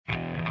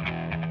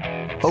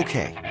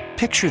Okay,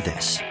 picture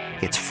this.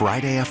 It's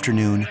Friday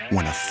afternoon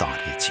when a thought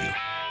hits you.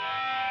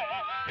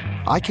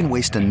 I can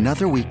waste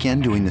another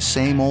weekend doing the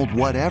same old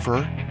whatever,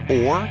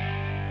 or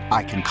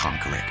I can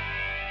conquer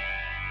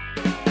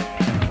it.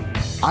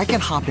 I can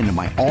hop into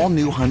my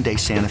all-new Hyundai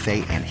Santa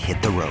Fe and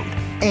hit the road.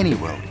 Any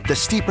road. The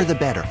steeper, the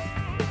better.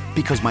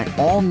 Because my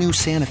all-new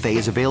Santa Fe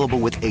is available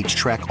with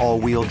H-Track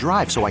all-wheel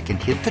drive, so I can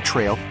hit the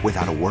trail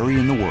without a worry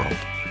in the world.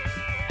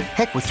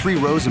 Heck, with 3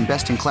 rows and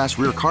best-in-class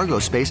rear cargo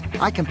space,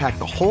 I can pack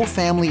the whole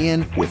family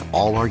in with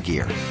all our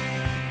gear.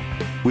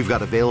 We've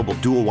got available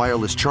dual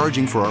wireless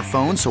charging for our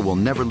phones, so we'll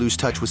never lose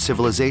touch with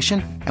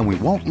civilization, and we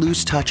won't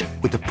lose touch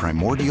with the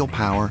primordial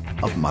power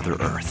of Mother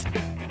Earth.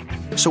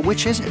 So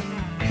which is it?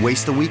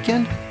 Waste the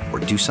weekend or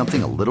do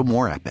something a little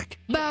more epic?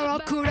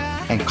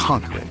 And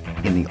conquer it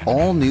in the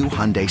all-new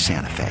Hyundai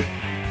Santa Fe.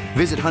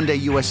 Visit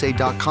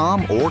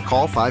HyundaiUSA.com or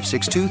call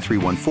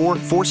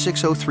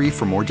 562-314-4603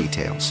 for more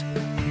details.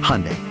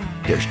 Hyundai,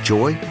 there's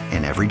joy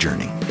in every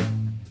journey.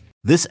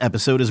 This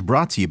episode is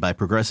brought to you by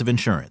Progressive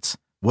Insurance.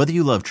 Whether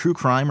you love true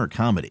crime or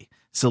comedy,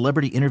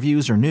 celebrity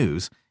interviews or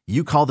news,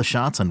 you call the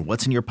shots on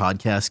what's in your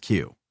podcast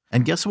queue.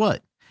 And guess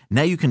what?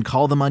 Now you can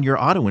call them on your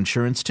auto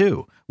insurance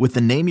too with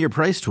the Name Your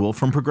Price tool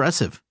from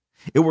Progressive.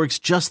 It works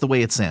just the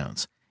way it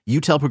sounds. You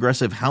tell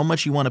Progressive how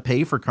much you want to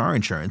pay for car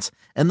insurance,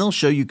 and they'll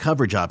show you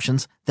coverage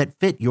options that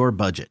fit your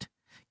budget.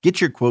 Get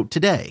your quote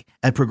today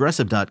at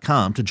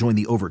Progressive.com to join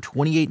the over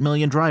 28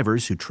 million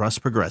drivers who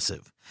trust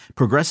Progressive.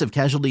 Progressive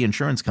Casualty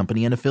Insurance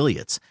Company and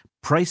Affiliates.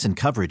 Price and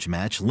coverage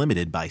match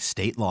limited by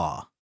state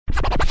law.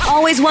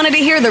 Always wanted to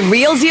hear the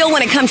real deal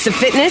when it comes to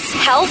fitness,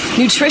 health,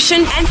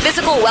 nutrition, and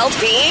physical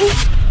well-being?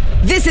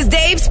 This is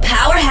Dave's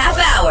Power Half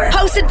Hour,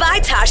 hosted by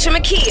Tasha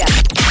Makia.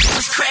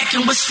 What's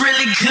cracking? What's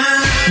really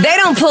good? They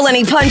don't pull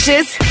any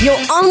punches.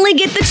 You'll only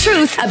get the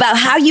truth about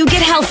how you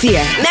get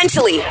healthier,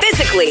 mentally,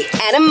 physically,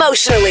 and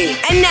emotionally.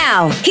 And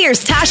now,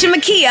 here's Tasha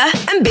Makia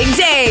and Big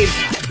Dave.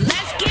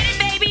 Let's get it,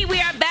 baby. We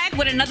are back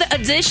with another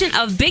edition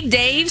of Big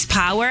Dave's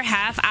Power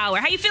Half Hour.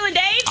 How you feeling,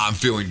 Dave? I'm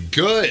feeling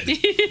good.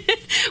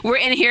 We're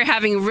in here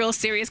having a real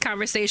serious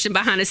conversation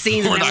behind the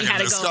scenes. We're and not then we had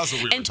to discuss go.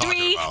 what we were In talking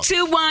 3, about.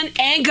 2, 1,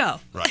 and go.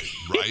 Right,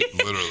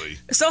 literally.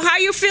 So how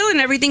you feeling?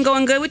 Everything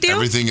going good with you?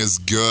 Everything is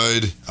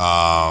good.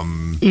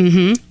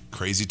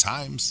 Crazy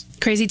times.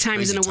 Crazy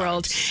times in the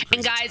world.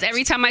 And guys,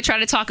 every time I try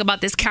to talk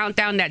about this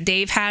countdown that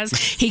Dave has,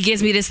 he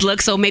gives me this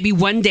look. So maybe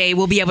one day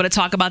we'll be able to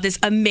talk about this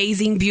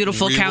amazing,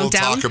 beautiful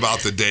countdown. We'll talk about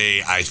the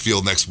day. I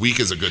feel next week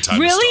is a good time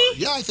to Really? start.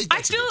 Yeah, I think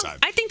that's a good time.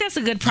 I think that's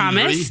a good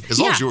promise.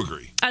 As long as you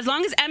agree. As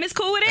long as Em is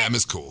cool with it? Em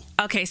is cool.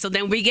 Okay, so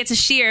then we get to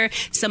share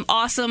some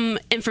awesome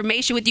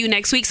information with you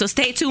next week, so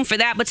stay tuned for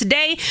that. But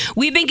today,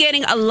 we've been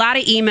getting a lot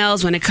of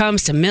emails when it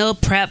comes to meal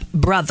prep,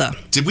 brother.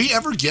 Did we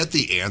ever get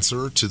the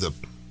answer to the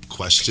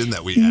question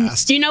that we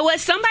asked? You know what?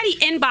 Somebody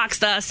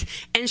inboxed us,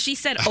 and she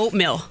said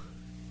oatmeal.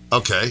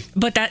 Okay.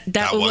 But that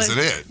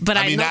wasn't it. But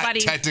I mean, that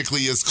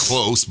technically is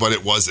close, but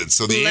it wasn't.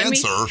 So the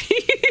answer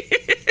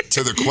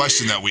to the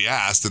question that we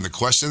asked, and the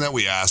question that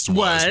we asked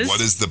was what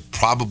is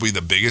probably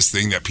the biggest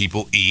thing that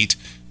people eat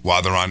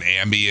while they're on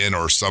Ambien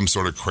or some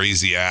sort of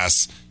crazy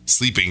ass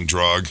sleeping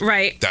drug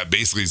that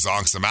basically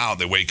zonks them out.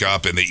 They wake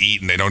up and they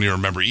eat and they don't even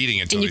remember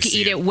eating until and you they can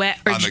eat it wet.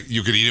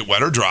 You could eat it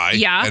wet or dry.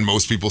 Yeah. And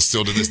most people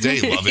still to this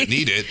day love it and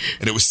eat it.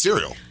 And it was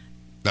cereal.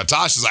 Now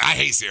Tasha's like, I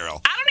hate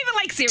cereal. I don't even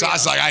like cereal.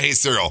 Tasha's like, I hate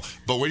cereal.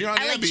 But when you're on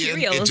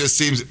Ambien, it just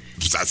seems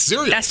that's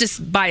cereal. That's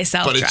just by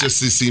itself. But it just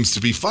seems to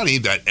be funny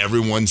that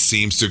everyone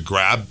seems to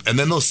grab, and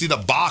then they'll see the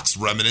box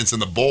remnants in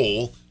the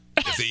bowl,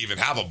 if they even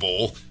have a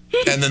bowl.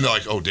 And then they're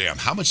like, oh, damn,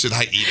 how much did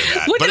I eat of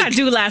that? What did I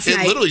do last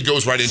night? It literally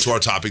goes right into our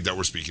topic that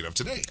we're speaking of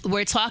today.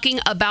 We're talking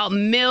about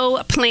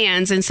meal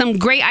plans and some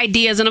great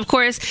ideas. And, of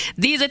course,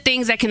 these are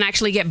things that can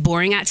actually get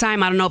boring at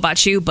time. I don't know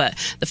about you, but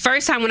the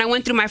first time when I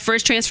went through my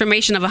first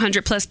transformation of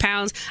 100-plus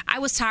pounds, I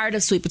was tired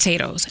of sweet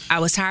potatoes. I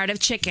was tired of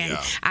chicken.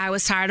 Yeah. I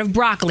was tired of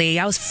broccoli.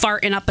 I was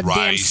farting up a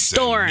damn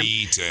storm. And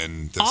meat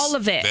and all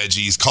of it.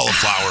 Veggies.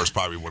 Cauliflower is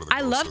probably one of the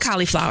I love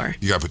cauliflower.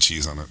 You got to put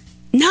cheese on it.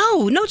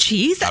 No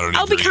cheese.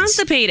 I'll be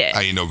constipated.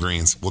 I eat no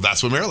greens. Well,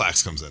 that's when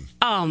Miralax comes in.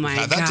 Oh, my God.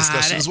 Had that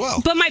discussion as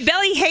well. But my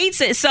belly hates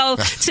it. So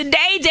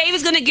today, Dave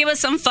is going to give us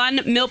some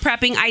fun meal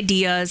prepping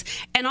ideas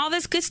and all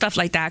this good stuff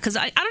like that. Because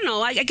I don't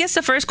know. I guess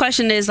the first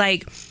question is,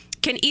 like,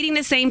 can eating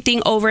the same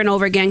thing over and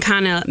over again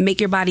kind of make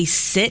your body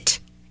sit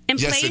in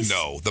place? Yes and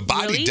no. The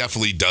body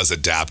definitely does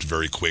adapt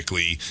very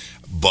quickly.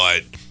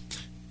 But,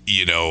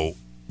 you know,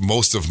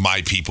 most of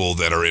my people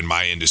that are in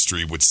my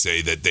industry would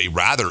say that they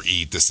rather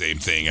eat the same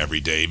thing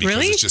every day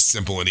because it's just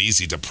simple and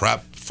easy to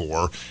prep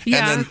for. Yeah.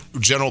 And then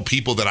general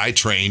people that I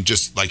train,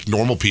 just like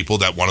normal people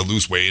that want to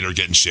lose weight or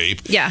get in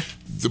shape. Yeah.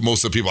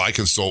 Most of the people I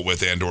consult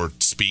with and or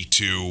speak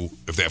to,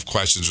 if they have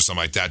questions or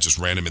something like that, just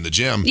random in the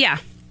gym. Yeah.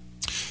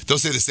 They'll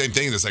say the same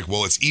thing. It's like,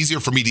 well, it's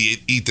easier for me to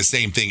eat the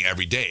same thing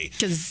every day.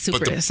 Because it's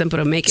super simple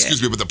to make it.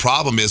 Excuse me, but the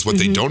problem is what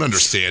they don't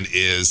understand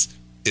is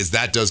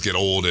that does get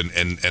old.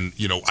 And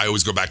you know, I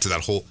always go back to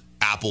that whole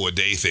apple a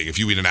day thing. If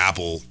you eat an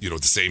apple,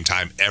 at the same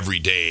time every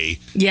day,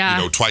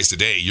 twice a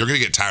day, you're going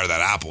to get tired of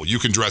that apple. You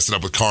can dress it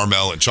up with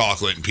caramel and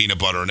chocolate and peanut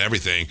butter and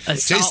everything.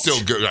 It tastes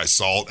still good.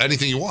 Salt,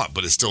 anything you want,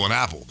 but it's still an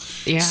apple.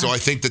 Yeah. So I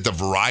think that the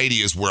variety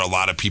is where a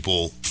lot of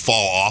people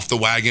fall off the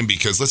wagon,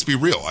 because let's be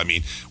real. I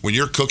mean, when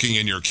you're cooking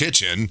in your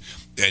kitchen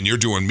and you're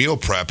doing meal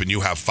prep and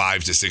you have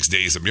 5 to 6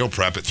 days of meal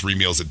prep at 3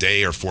 meals a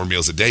day or 4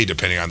 meals a day,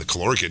 depending on the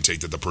caloric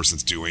intake that the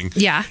person's doing.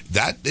 Yeah.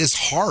 That is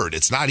hard.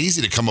 It's not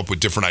easy to come up with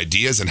different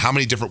ideas. And how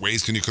many different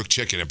ways can you cook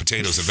chicken and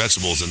potatoes and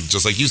vegetables? And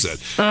just like you said,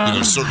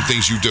 certain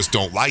things you just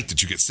don't like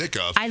that you get sick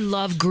of. I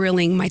love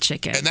grilling my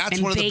chicken. And that's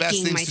one of the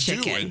best things to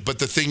do. But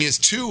the thing is,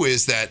 too,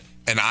 is that,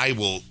 and I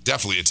will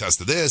definitely attest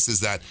to this, is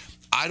that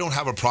I don't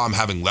have a problem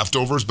having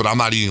leftovers, but I'm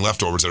not eating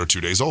leftovers that are 2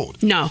 days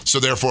old. No.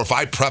 So therefore, if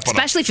I prep on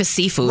especially for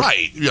seafood.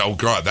 Right.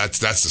 God, that's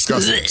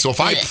disgusting. So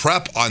if I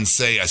prep on,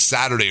 say, a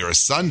Saturday or a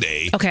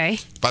Sunday, okay,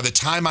 by the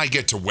time I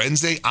get to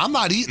Wednesday, I'm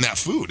not eating that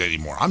food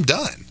anymore. I'm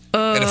done.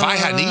 And if I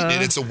hadn't eaten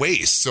it, it's a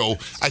waste. So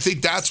I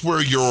think that's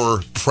where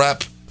your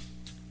prep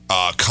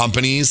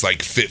companies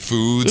like Fit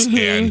Foods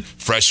and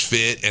Fresh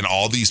Fit and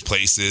all these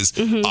places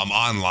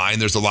online,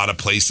 there's a lot of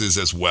places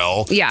as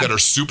well that are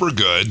super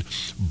good,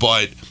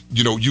 but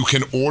you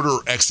can order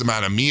X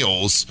amount of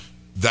meals.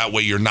 That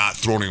way you're not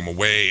throwing them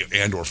away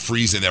and or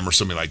freezing them or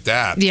something like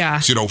that. Yeah.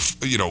 So,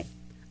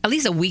 at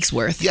least a week's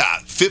worth. Yeah.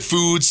 Fit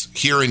Foods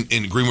here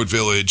in Greenwood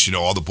Village,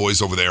 all the boys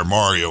over there,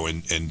 Mario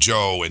and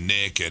Joe and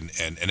Nick and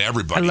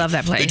everybody. I love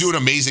that place. They do an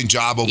amazing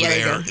job over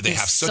there. They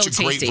have such a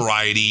great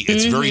variety.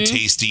 It's very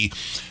tasty.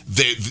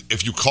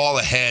 If you call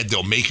ahead,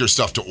 they'll make your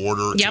stuff to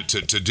order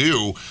to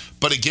do.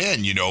 But again,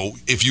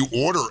 if you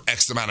order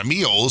X amount of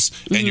meals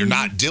and you're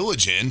not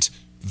diligent,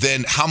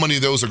 then how many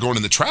of those are going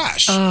in the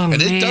trash? And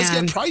it does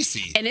get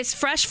pricey. And it's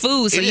fresh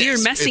food, so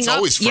you're messing it's up. It's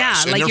always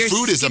fresh. Yeah, and their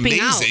food is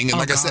amazing. Out. And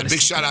like I said, big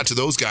shout out to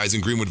those guys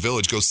in Greenwood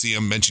Village. Go see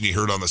them. Mention you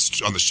heard on the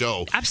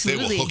show.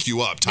 Absolutely. They will hook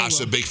you up.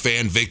 Tasha, big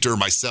fan. Victor,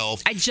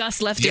 myself. I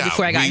just left it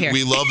before I got here.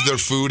 We love their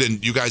food,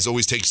 and you guys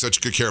always take such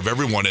good care of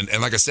everyone.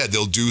 And like I said,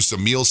 they'll do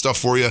some meal stuff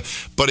for you.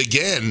 But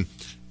again,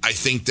 I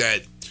think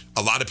that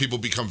a lot of people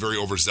become very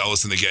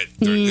overzealous and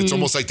it's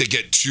almost like they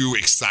get too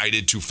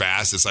excited too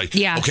fast. It's like,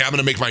 okay, I'm going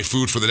to make my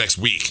food for the next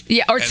week.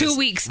 Yeah, or 2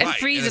 weeks and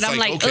freeze it. I'm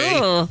like, okay,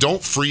 ugh.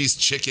 Don't freeze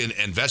chicken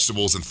and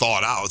vegetables and thaw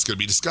it out. It's going to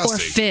be disgusting. Or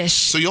fish.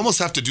 So you almost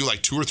have to do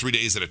like 2 or 3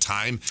 days at a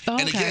time.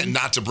 And again,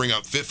 not to bring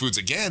up Fit Foods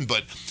again,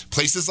 but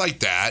places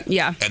like that,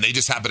 and they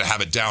just happen to have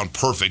it down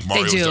perfect.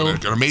 Mario's done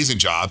an amazing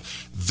job.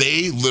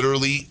 They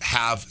literally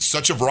have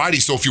such a variety.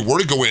 So if you were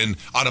to go in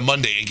on a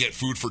Monday and get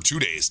food for 2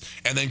 days,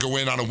 and then go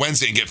in on a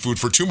Wednesday and get food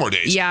for 2 more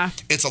days,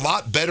 it's a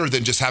lot better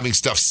than just having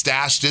stuff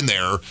stashed in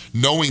there,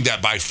 knowing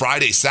that by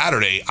Friday,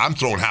 Saturday, I'm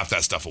throwing half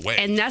that stuff away.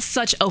 And that's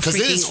such a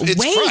freaking it's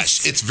waste.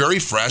 Fresh. It's very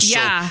fresh.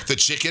 Yeah. So the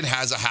chicken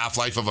has a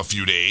half-life of a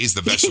few days,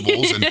 the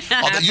vegetables, and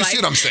all that. You see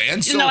what I'm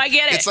saying? So I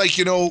get it. It's like,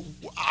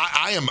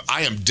 I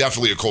am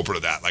definitely a culprit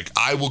of that. Like,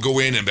 I will go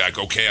in and be like,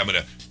 okay, I'm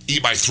going to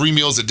eat my 3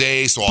 meals a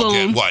day, so I'll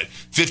get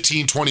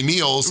 15, 20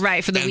 meals for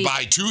the week. And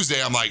by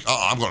Tuesday I'm like,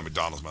 I'm going to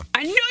McDonald's, man.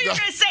 I knew you were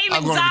gonna say McDonald's.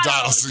 I'm going to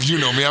McDonald's. You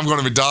know me, I'm going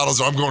to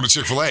McDonald's or I'm going to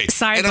Chick-fil-A.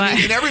 Sorry, and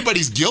and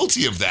everybody's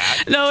guilty of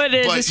that. No, it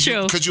is. It's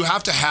true. Because you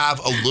have to have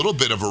a little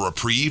bit of a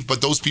reprieve,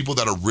 but those people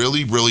that are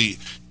really, really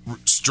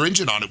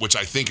stringent on it, which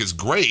I think is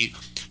great,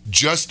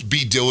 just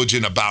be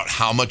diligent about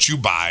how much you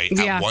buy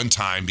at one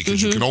time,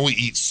 because you can only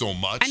eat so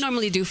much. I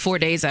normally do 4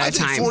 days at a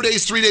time. 4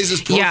 days, 3 days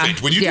is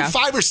perfect. When you do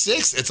 5 or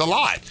 6, it's a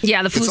lot.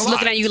 Yeah, the food's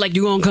looking at you like,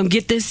 you gonna come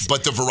get this?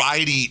 But the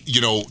variety,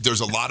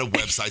 there's a lot of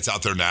websites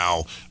out there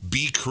now.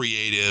 Be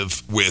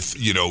creative with,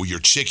 your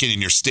chicken and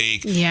your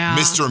steak. Yeah.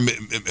 Mrs.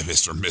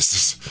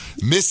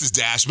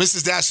 Dash.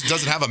 Mrs. Dash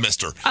doesn't have a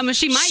mister.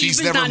 She might. She's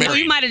you never not married. Know.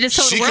 You might have just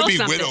told the world something. She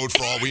could be widowed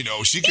for all we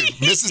know. She could.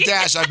 Mrs.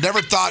 Dash, I've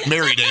never thought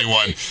married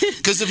anyone.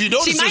 Because if you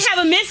notice, she might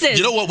have a Mrs.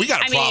 You know what? We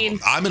got a problem.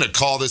 I'm going to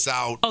call this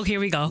out. Oh, here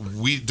we go.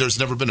 There's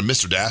never been a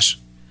Mr. Dash.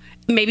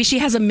 Maybe she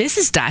has a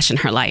Mrs. Dash in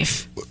her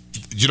life.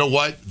 You know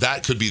what?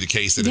 That could be the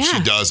case. And if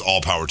she does,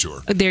 all power to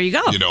her. There you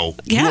go. Who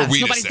are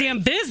we nobody's to say? Damn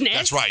business.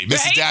 That's right.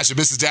 Mrs. Dash and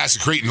Mrs. Dash are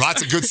creating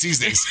lots of good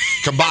seasonings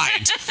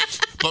combined.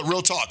 But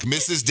real talk,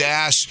 Mrs.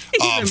 Dash,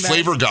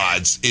 Flavor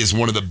Gods is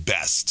one of the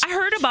best. I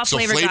heard about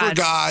Flavor Gods. So Flavor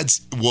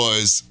Gods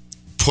was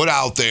put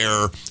out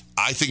there.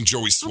 I think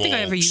Joey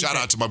Swoll. Shout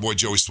out to my boy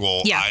Joey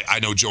Swoll. Yeah. I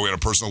know Joey on a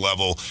personal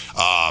level.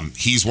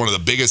 He's one of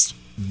the biggest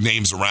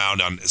names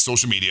around on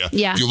social media.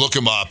 Yeah. If you look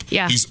him up,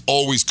 he's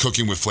always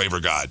cooking with Flavor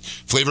God.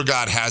 Flavor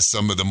God has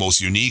some of the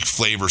most unique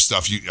flavor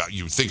stuff.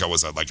 You think I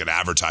was like an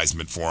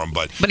advertisement for him,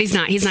 but he's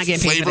not. He's not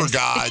getting paid Flavor for this.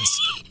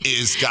 Gods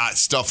is got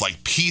stuff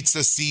like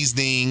pizza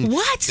seasoning.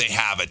 What? They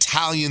have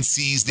Italian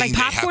seasoning.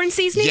 Like popcorn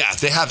seasoning? Yeah,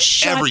 they have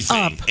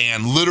everything. Up.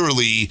 And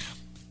literally,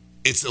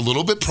 It's a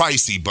little bit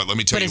pricey, but let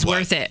me tell you what.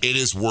 But it's worth it. It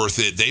is worth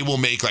it. They will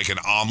make like an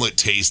omelet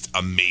taste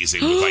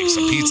amazing with like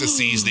some pizza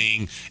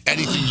seasoning,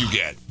 anything you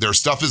get. Their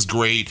stuff is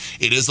great.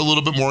 It is a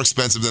little bit more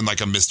expensive than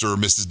like a Mr. or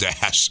Mrs.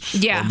 Dash.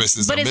 Yeah, or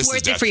Mrs. but or it's Mrs.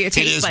 worth Dash. it for your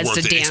taste buds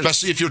to dance.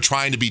 Especially if you're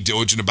trying to be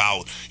diligent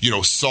about,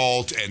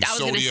 salt and I was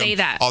gonna sodium, say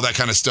that. all that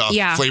kind of stuff.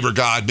 Yeah. Flavor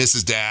God,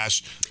 Mrs.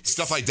 Dash,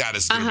 stuff like that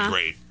is going to be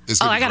great.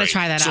 I gotta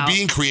try that out. So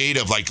being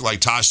creative, like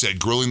Tosh said,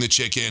 grilling the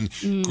chicken,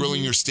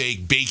 grilling your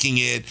steak, baking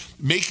it,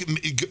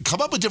 come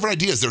up with different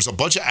ideas. There's a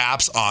bunch of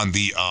apps on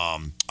the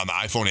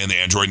iPhone and the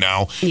Android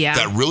now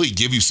that really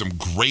give you some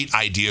great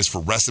ideas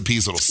for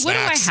recipes, little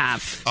snacks. What do I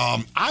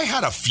have? I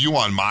had a few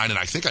on mine, and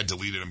I think I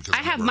deleted them because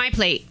I have My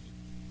Plate.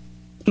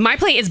 My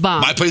Plate is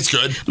bomb. My Plate's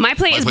good. My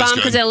Plate is bomb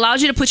because it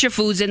allows you to put your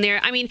foods in there.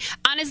 I mean,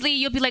 honestly,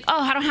 you'll be like, oh,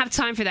 I don't have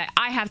time for that.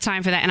 I have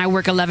time for that, and I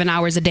work 11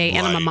 hours a day,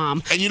 and I'm a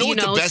mom. And you know what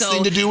the best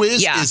thing to do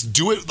is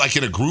do it like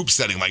in a group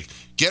setting. Like,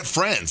 get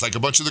friends. Like, a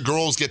bunch of the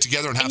girls get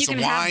together and have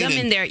some wine. Have them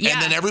in there. Yeah.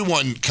 And then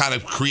everyone kind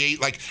of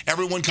create, like,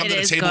 everyone come to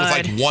the table with,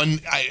 like, one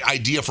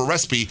idea for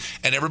recipe,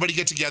 and everybody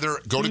get together,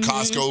 go to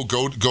Costco,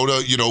 go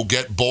to,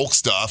 get bulk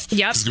stuff.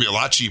 Yep. It's going to be a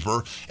lot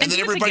cheaper. And then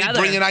everybody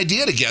bring an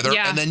idea together,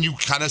 and then you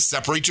kind of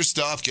separate your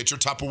stuff, get your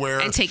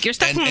Tupperware. And take your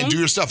stuff home. And do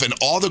your stuff. And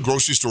all the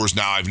grocery stores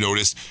now, I've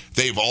noticed,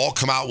 they've all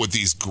come out with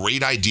these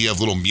great idea of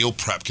little meal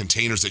prep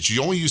containers that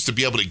you only used to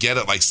be able to get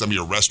at, like, some of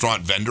your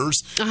restaurant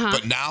vendors.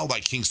 But now,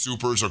 like King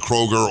Soopers or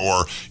Kroger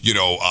or,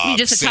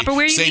 just a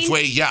Tupperware,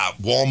 Safeway,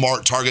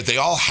 Walmart, Target, they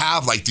all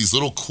have like these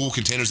little cool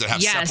containers that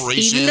have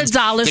separations. Even the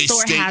dollar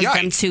store has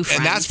them too, friends.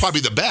 And that's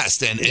probably the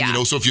best. And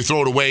so if you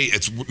throw it away,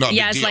 it's not a big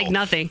deal. It's like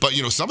nothing. But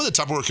some of the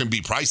Tupperware can be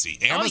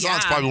pricey.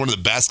 Amazon's probably one of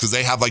the best because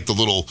they have like the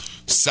little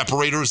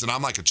separators, and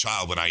I'm like a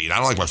child when I eat. I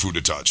don't like my food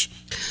to touch.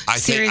 I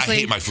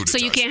hate my food to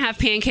touch. So you can't have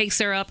pancake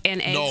syrup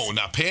and eggs? No,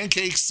 now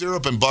pancake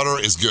syrup and butter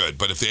is good,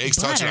 but if the eggs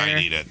touch it, I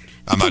ain't eat it.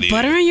 I'm not eating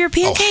butter in your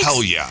pancakes? Oh,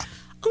 hell yeah.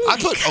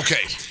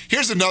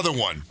 Here's another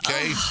one,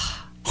 okay?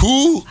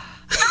 Who,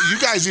 you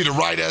guys need to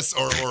write us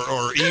or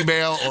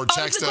email or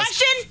text us.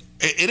 Question?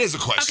 It is a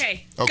question.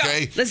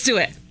 Okay? Go. Let's do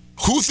it.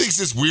 Who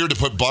thinks it's weird to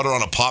put butter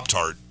on a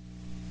Pop-Tart?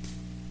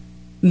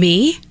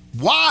 Me?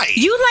 Why?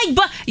 You like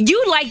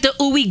the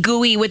ooey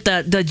gooey with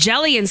the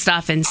jelly and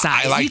stuff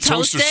inside. I like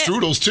toaster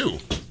strudels too.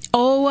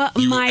 Oh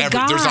my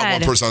God. There's not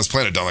one person on this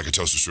planet that don't like a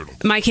toaster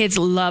strudel. My kids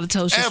love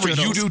toaster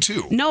strudels. You do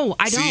too. No,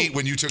 I don't. See,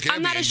 when you took Ambien,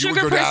 I'm not a you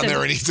would go down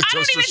there and eat the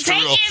toaster strudel.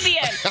 I don't even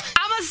take Ambien.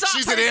 I'm a soft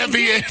She's an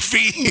Ambien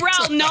fiend.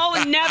 Bro,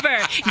 no,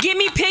 never. Give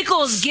me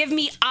pickles. Give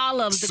me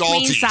olives, the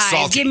queen size.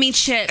 Salty. Give me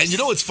chips. And you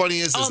know what's funny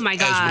is oh my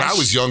gosh. when I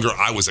was younger,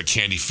 I was a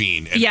candy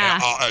fiend. And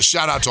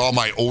shout out to all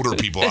my older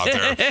people out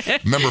there.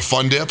 Remember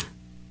Fun Dip?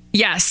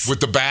 Yes. With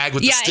the bag,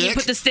 with the stick? Yeah, you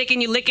put the stick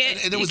and you lick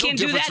it. And there was you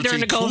can't no do that difference during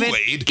the COVID.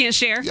 Kool-Aid. You can't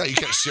share. Yeah, you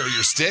can't share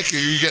your stick.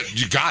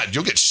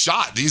 You'll get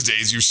shot these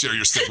days. You share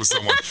your stick with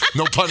someone.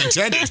 No pun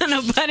intended.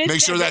 No pun intended.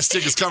 Make sure that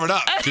stick is covered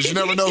up because you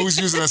never know who's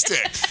using a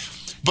stick.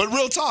 But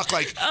real talk,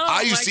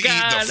 I used to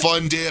eat the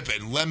Fun Dip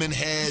and Lemon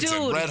Heads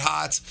and Red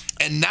Hots,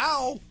 and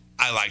now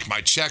I like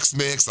my Chex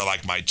Mix. I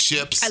like my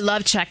chips. I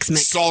love Chex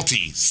Mix.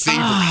 Salty, savory.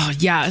 Oh,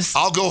 yes.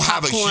 I'll go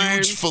have a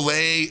huge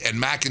filet and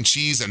mac and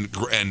cheese and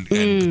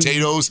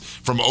potatoes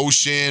from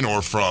Ocean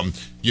or from,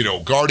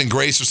 Garden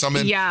Grace or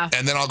something. Yeah.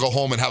 And then I'll go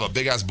home and have a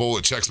big-ass bowl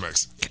of Chex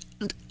Mix.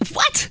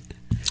 What?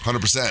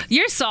 100%.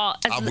 You're salt.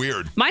 I'm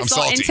weird. My I'm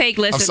salt salty. intake,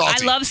 listen,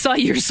 I love salt.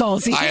 You're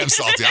salty. I am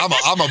salty.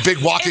 I'm a big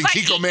walking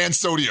Kiko Man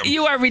sodium.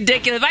 You are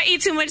ridiculous. If I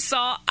eat too much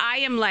salt, I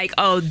am like,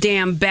 oh,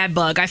 damn, bad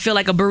bug. I feel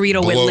like a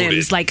burrito with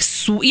limbs. Like,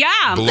 Bloated.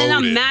 And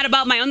I'm mad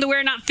about my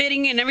underwear not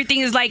fitting and everything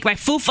is like my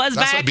fufa's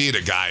back. That's why being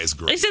a guy is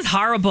great. It's just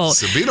horrible.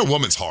 So being a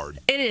woman's hard.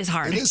 It is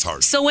hard. It is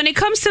hard. So when it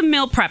comes to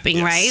meal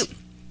prepping, right?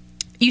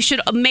 You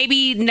should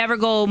maybe never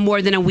go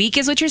more than a week,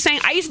 is what you're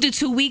saying. I used to do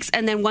 2 weeks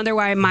and then wonder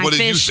why my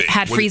fish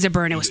had freezer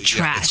burn. It was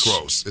trash.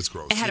 It's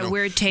gross. It had a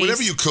weird taste.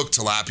 Whenever you cook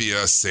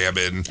tilapia,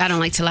 salmon. I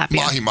don't like tilapia.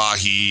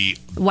 Mahi-mahi.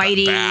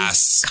 Whiting.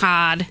 Bass.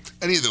 Cod.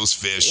 Any of those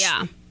fish.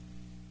 Yeah.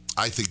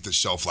 I think the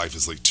shelf life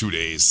is like 2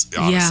 days,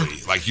 honestly.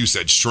 Yeah. Like you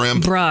said,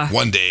 shrimp,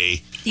 1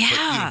 day.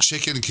 Yeah. But,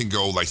 chicken can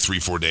go like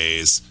 3-4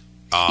 days.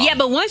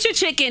 But once your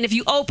chicken, if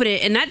you open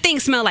it and that thing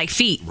smell like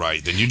feet.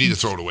 Right, then you need to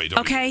throw it away,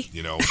 don't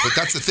you? But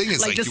that's the thing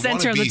is like the you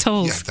center of the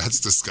toes. Yeah, that's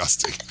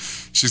disgusting.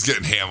 She's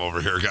getting ham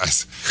over here,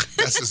 guys.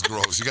 That's just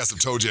gross. You got some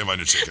toe jam on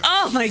your chicken.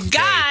 Oh my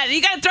God.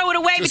 You got to throw it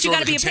away, but you got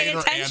to be paying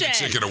attention. And the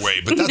chicken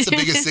away. But that's the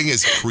biggest thing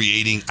is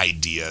creating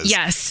ideas.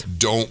 Yes.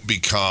 Don't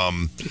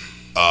become,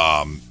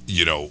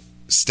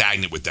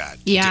 stagnant with that.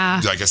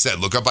 Yeah. Like I said,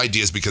 look up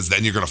ideas because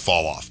then you're going to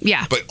fall off.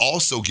 Yeah. But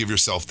also give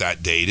yourself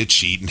that day to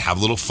cheat and have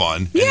a little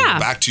fun. And go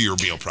back to your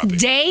meal prepping.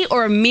 Day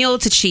or a meal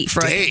to cheat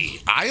for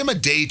day. I am a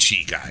day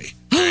cheat guy.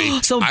 Okay?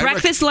 So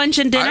breakfast, lunch,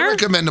 and dinner? I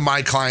recommend to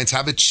my clients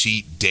have a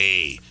cheat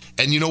day.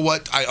 And you know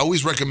what? I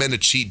always recommend a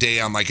cheat day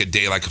on like a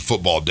day like a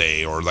football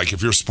day or like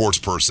if you're a sports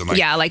person. Like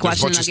like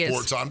watching Nuggets. There's a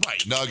bunch of sports on.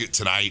 Right. Nugget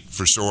tonight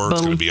for sure. Boom.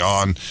 It's going to be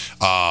on.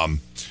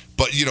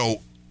 But,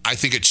 I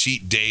think a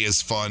cheat day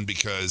is fun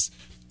because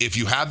if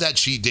you have that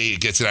cheat day,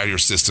 it gets it out of your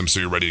system so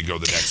you're ready to go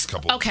the next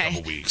couple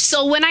weeks.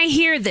 So when I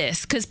hear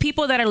this, because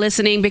people that are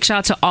listening, big shout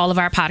out to all of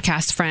our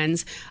podcast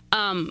friends,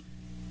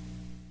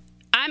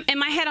 I'm in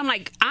my head, I'm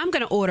like, I'm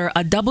going to order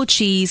a double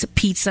cheese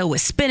pizza with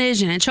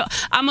spinach and anchovy.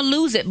 I'm going to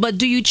lose it. But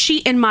do you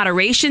cheat in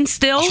moderation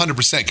still?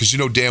 100%, because you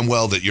know damn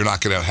well that you're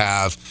not going to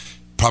have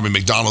probably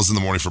McDonald's in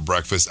the morning for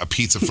breakfast, a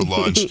pizza for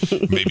lunch.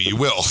 Maybe you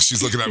will.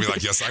 She's looking at me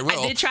like, yes, I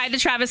will. I did try the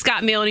Travis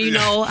Scott meal, and you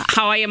know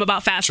how I am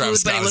about fast food,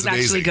 but it was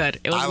actually good.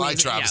 It was I like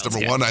amazing. Travis. Yeah,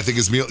 Number one, I think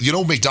his meal. You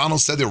know,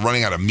 McDonald's said they were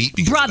running out of meat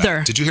because of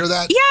that. Did you hear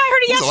that? Yeah, I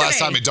heard it yesterday. The last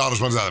time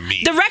McDonald's runs out of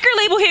meat. The record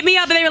label hit me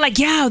up, and they were like,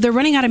 yeah, they're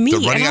running out of meat.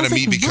 They're running out of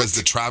meat like, because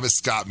the Travis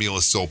Scott meal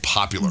is so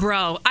popular.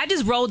 Bro, I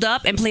just rolled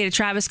up and played a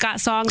Travis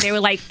Scott song. They were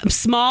like,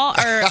 small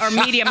or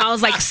medium. I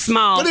was like,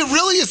 small. But it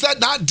really is that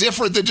not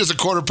different than just a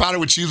quarter pounder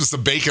with cheese with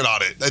some bacon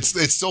on it.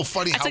 It's so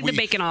funny how the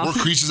bacon off.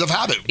 We're creatures of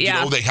habit. Yeah.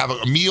 You know, they have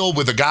a meal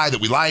with a guy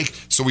that we like,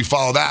 so we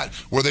follow that.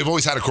 Where they've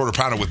always had a quarter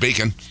pounder with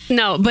bacon.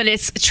 No, but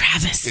it's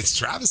Travis. It's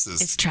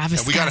Travis's. It's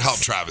Travis. And we got to help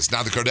Travis.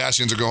 Now the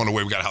Kardashians are going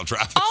away. We got to help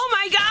Travis. Oh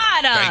my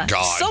God! Thank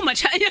God. So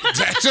much.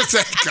 Just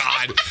thank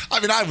God. I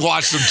mean, I've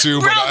watched them too,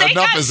 Bro, but they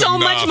enough got is so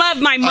enough. much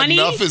of my money.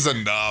 Enough is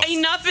enough.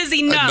 Enough is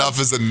enough. Enough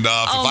is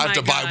enough. Oh if I have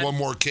to my buy God. one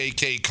more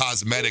KK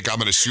cosmetic, I'm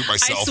going to shoot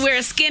myself. I swear,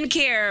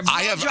 skincare.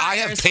 I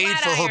have paid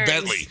for her irons.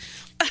 Bentley.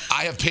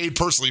 I have paid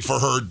personally for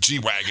her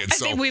G-Wagon. I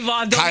think we've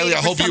all donated Kylie,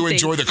 I for hope you something.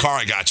 enjoy the car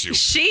I got you.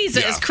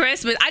 Jesus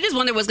Christmas. I just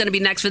wonder what's going to be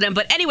next for them.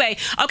 But anyway,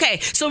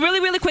 okay. So really,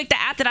 really quick, the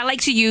app that I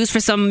like to use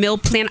for some meal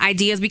plan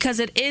ideas, because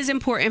it is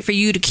important for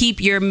you to keep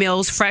your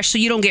meals fresh so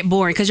you don't get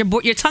boring, because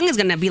your tongue is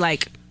going to be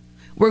like,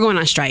 we're going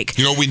on strike.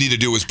 You know what we need to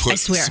do is put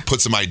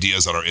some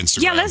ideas on our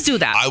Instagram. Yeah, let's do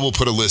that. I will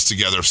put a list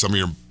together of some of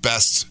your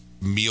best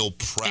meal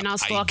prep and I'll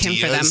stalk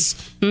ideas, him for them.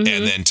 Mm-hmm.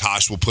 And then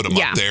Tosh will put them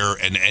up there.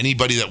 And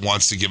anybody that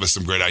wants to give us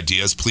some great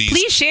ideas, please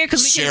share,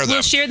 because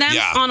we'll share them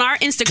on our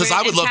Instagram. Because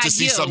I would love to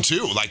see you. some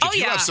too. Like if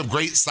you have some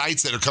great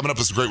sites that are coming up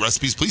with some great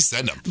recipes, please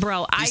send them.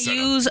 Bro, I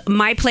use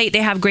My Plate.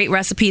 They have great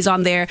recipes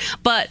on there.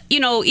 But you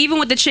know, even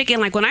with the chicken,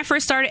 like when I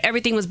first started,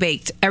 everything was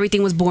baked,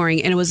 everything was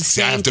boring, and it was the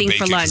same thing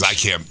for lunch.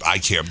 I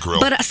can't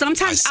grill. But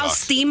sometimes I'll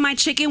steam my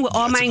chicken with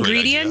all my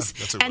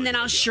ingredients, and then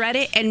I'll shred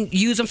it and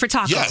use them for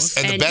tacos. Yes,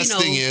 and the best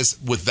thing is,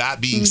 with that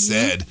being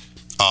said,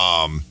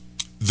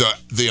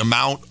 the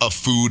amount of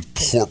food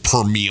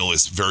per meal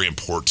is very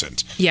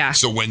important. Yeah.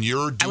 So when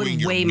you're doing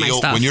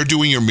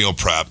your meal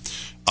prep,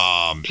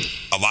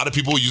 a lot of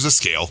people use a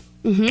scale.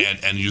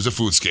 And use a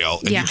food scale,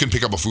 and you can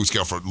pick up a food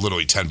scale for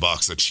literally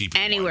 $10, a cheap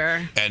anywhere.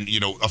 One. And you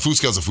know, a food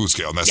scale is a food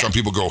scale. And some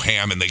people go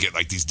ham and they get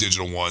like these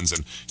digital ones,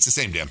 and it's the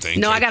same damn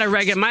thing. No, I got a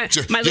regular. My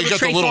little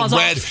tray falls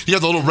off. You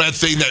got the little red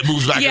thing that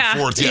moves back and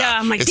forth. Yeah,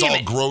 I'm like, it's all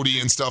grody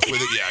and stuff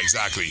with it. Yeah,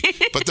 exactly.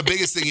 But the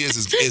biggest thing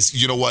is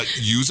you know what?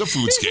 Use a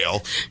food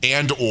scale,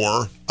 and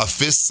or a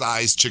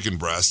fist-sized chicken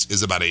breast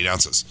is about 8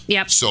 ounces.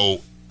 Yep.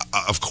 So,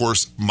 of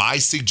course, my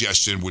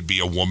suggestion would be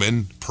a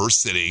woman per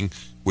sitting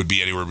would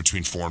be anywhere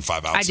between 4 and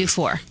 5 ounces. I do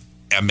 4.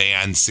 A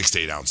man 6 to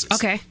 8 ounces.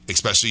 Okay.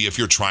 Especially if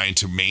you're trying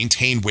to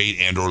maintain weight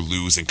and or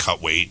lose and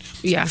cut weight.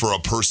 Yeah. For a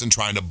person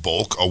trying to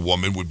bulk, a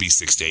woman would be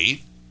 6 to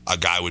 8. A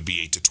guy would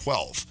be 8 to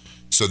 12.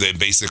 So then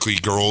basically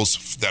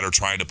girls that are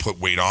trying to put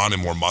weight on and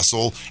more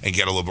muscle and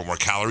get a little bit more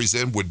calories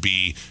in would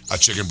be a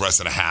chicken breast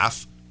and a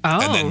half.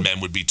 Oh. And then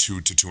men would be 2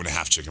 to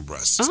 2.5 chicken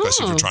breasts,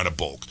 especially if you're trying to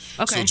bulk.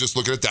 Okay. So just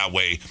look at it that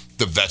way.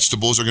 The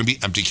vegetables are going to be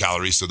empty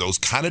calories, so those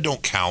kind of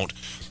don't count.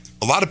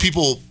 A lot of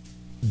people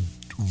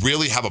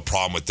really have a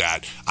problem with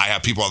that. I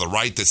have people on the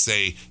right that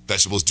say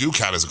vegetables do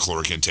count as a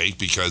caloric intake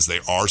because they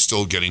are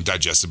still getting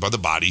digested by the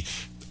body.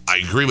 I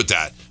agree with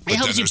that. But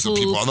then there's some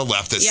people on the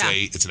left that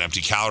say it's an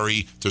empty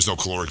calorie. There's no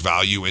caloric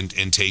value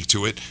intake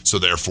to it, so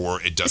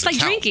therefore it doesn't count.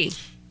 It's like drinking.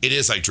 It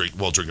is like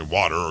drinking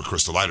water or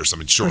Crystal Light or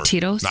something. Sure. Or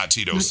Tito's. Not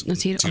Tito's. No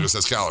Tito's. Tito's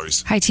has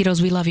calories. Hi,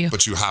 Tito's. We love you.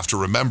 But you have to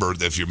remember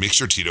that if you mix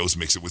your Tito's,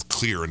 mix it with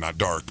clear and not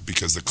dark,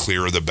 because the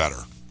clearer the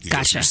better. It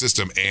goes through your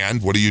system.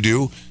 And what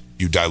do?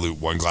 You dilute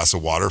 1 glass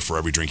of water for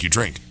every drink you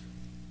drink,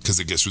 because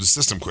it gets through the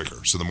system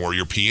quicker. So the more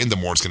you're peeing, the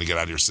more it's going to get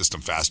out of your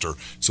system faster,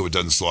 so it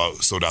doesn't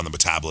slow down the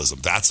metabolism.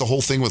 That's the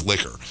whole thing with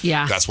liquor.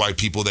 Yeah. That's why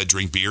people that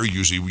drink beer,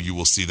 usually you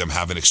will see them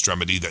have an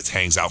extremity that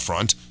hangs out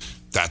front.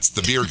 That's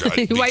the beer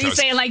gut. Why are you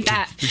saying it like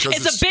that? Because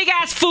it's a big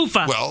ass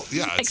fufa. Well,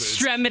 yeah,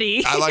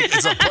 extremity. I like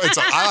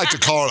to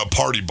call it a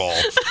party ball.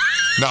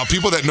 Now,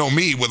 people that know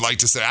me would like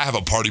to say I have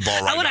a party ball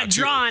right now. I want to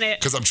draw on it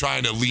because I'm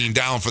trying to lean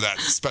down for that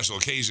special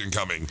occasion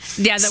coming.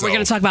 Yeah, that we're going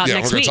to talk about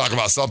next week. Yeah, we're going to talk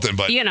about something,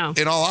 but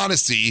in all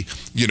honesty,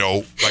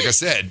 like I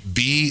said,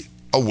 be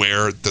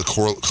aware the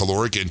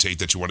caloric intake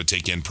that you want to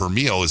take in per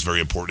meal is very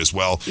important as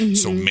well. Mm-hmm.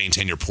 So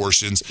maintain your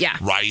portions. Yeah.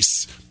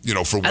 Rice,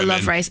 for women. I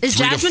love rice. Is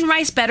jasmine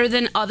rice better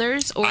than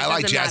others? Or I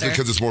like jasmine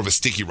because it's more of a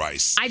sticky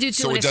rice. I do too.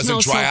 So it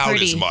doesn't dry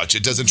out as much.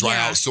 It doesn't dry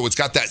out. So it's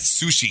got that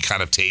sushi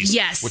kind of taste.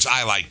 Yes. Which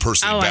I like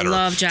personally better. I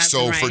love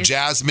jasmine rice. So for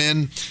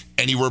jasmine,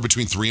 anywhere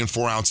between 3 and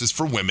 4 ounces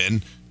for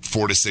women,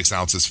 4 to 6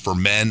 ounces for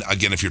men.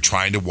 Again, if you're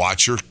trying to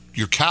watch your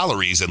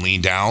calories and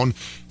lean down,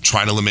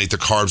 trying to eliminate the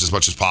carbs as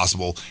much as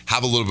possible,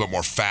 have a little bit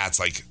more fats,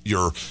 like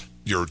your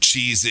your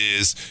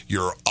cheeses,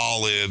 your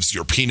olives,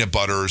 your peanut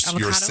butters,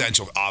 your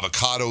essential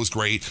avocados,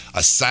 great,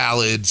 a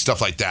salad, stuff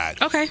like that.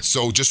 Okay.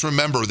 So just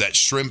remember that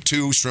shrimp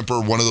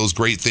are one of those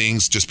great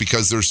things. Just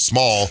because they're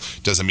small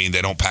doesn't mean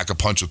they don't pack a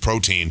punch with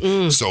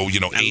protein. So, 8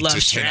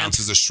 to 10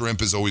 ounces of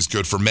shrimp is always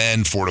good for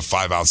men, 4 to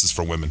 5 ounces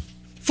for women.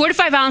 4 to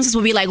 5 ounces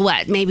would be like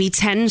what? Maybe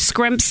 10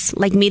 scrimps,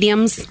 like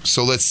mediums?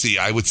 So let's see.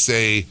 I would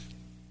say...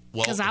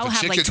 Well, because I'll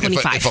have like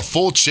 25. If a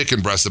full chicken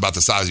breast is about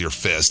the size of your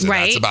fist, and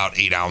that's about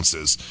 8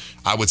 ounces,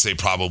 I would say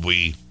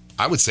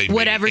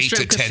whatever maybe 8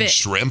 to 10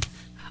 shrimp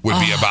would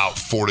be about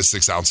 4 to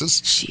 6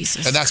 ounces.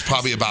 Jesus. And that's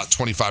probably about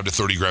 25 to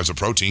 30 grams of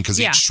protein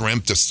because each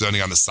shrimp,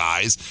 depending on the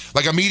size,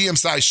 like a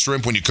medium-sized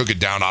shrimp, when you cook it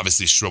down,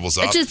 obviously shrivels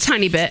up. Just a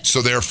tiny bit.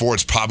 So therefore,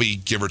 it's probably,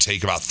 give or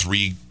take, about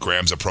 3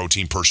 grams of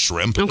protein per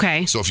shrimp.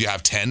 Okay. So if you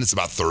have 10, it's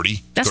about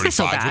 30, that's 35, not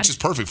so bad. which is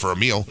perfect for a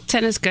meal.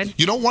 10 is good.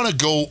 You don't want to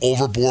go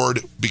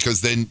overboard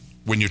because then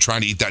when you're trying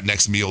to eat that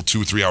next meal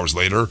 2 or 3 hours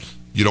later,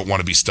 you don't want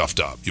to be stuffed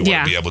up. You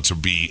want to be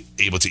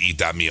able to eat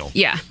that meal.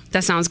 Yeah,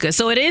 that sounds good.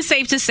 So it is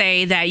safe to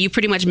say that you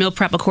pretty much meal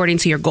prep according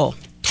to your goal.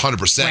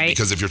 100%, right?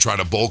 Because if you're trying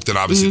to bulk, then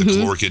obviously the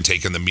caloric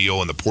intake in the meal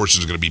and the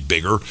portions are going to be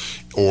bigger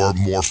or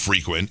more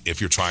frequent.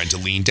 If you're trying to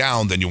lean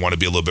down, then you want to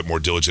be a little bit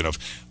more diligent of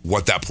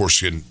what that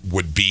portion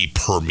would be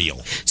per meal.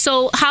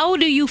 So how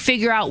do you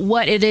figure out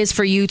what it is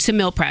for you to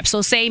meal prep?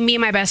 So say me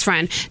and my best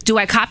friend, do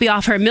I copy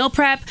off her meal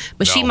prep,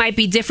 but she might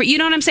be different? You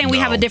know what I'm saying? We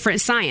have a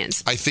different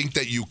science. I think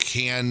that you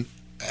can,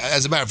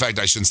 as a matter of fact,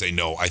 I shouldn't say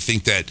no. I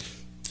think that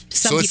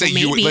let's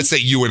say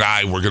you and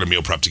I were going to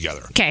meal prep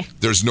together. Okay.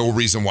 There's no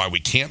reason why we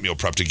can't meal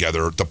prep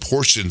together. The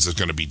portions are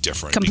going to be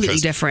different. Completely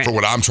different. For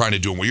what I'm trying to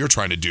do and what you're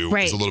trying to do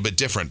is a little bit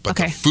different. But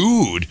the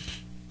food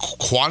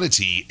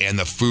quantity and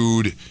the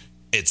food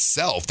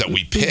itself that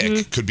we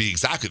pick could be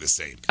exactly the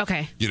same.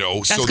 Okay.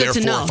 That's so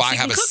therefore if I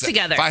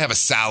have a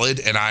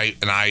salad and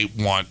I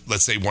want,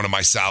 let's say one of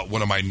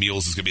my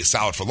meals is going to be a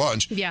salad for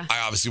lunch, I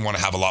obviously want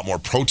to have a lot more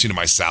protein in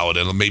my salad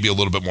and maybe a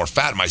little bit more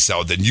fat in my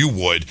salad than you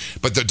would,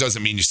 but that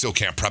doesn't mean you still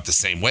can't prep the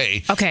same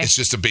way. Okay. It's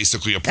just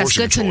basically a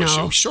portion control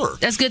issue. Sure.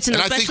 That's good to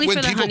know. And I think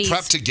when people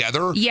prep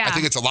together, I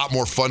think it's a lot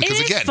more fun because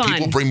again,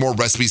 people bring more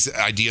recipes,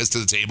 ideas to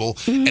the table,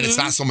 and it's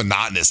not so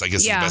monotonous, I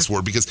guess is the best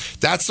word, because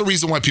that's the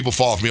reason why people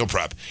fall off meal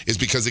prep is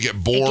because they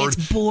get bored.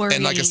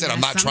 And like I said,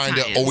 I'm not trying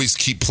to always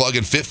keep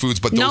plugging Fit Foods,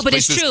 but those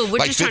places it's true. We're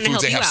like just Fit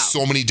Foods, they have out.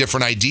 so many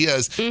different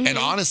ideas. And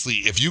honestly,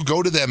 if you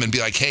go to them and be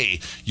like,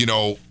 hey,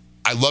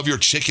 I love your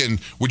chicken.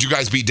 Would you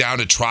guys be down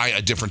to try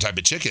a different type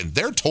of chicken?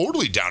 They're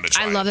totally down to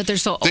try. I love that they're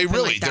so open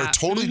they're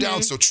totally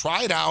down. So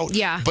try it out.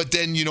 Yeah. But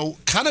then,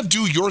 kind of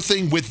do your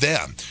thing with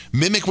them.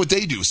 Mimic what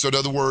they do. So in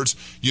other words,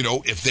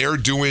 if they're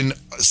doing,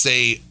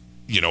 say,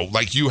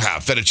 like you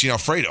have fettuccine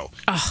Alfredo,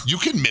 you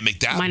can mimic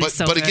that.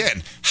 But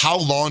again, how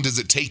long does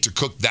it take to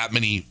cook that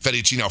many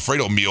fettuccine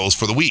Alfredo meals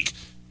for the week?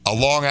 A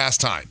long ass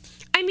time.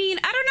 I mean,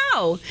 I don't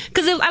know,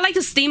 because I like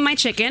to steam my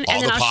chicken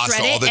and then I'll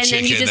shred it, and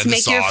then you just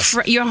make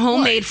your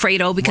homemade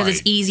Fredo because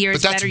it's easier.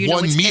 It's better. But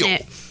that's one meal.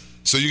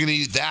 So you're gonna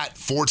eat that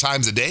 4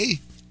 times a day?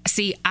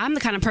 See, I'm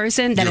the kind of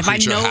person that if I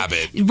know,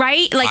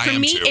 right? Like for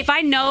me, if I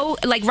know,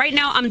 like right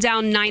now I'm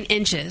down 9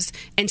 inches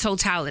in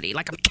totality.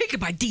 Like I'm kicking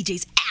my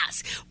DJ's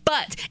ass.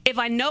 But if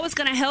I know it's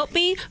going to help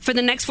me for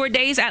the next 4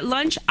 days at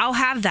lunch, I'll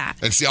have that.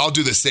 And see, I'll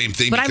do the same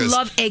thing because I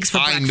love eggs for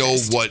breakfast. I know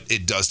what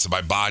it does to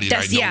my body and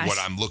I know what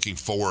I'm looking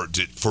forward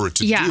to, for it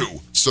to do.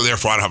 So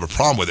therefore, I don't have a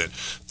problem with it.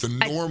 The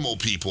normal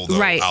people,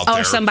 though, out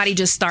there. Or somebody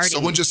just starting.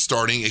 Someone just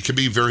starting. It can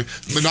be very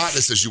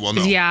monotonous, as you well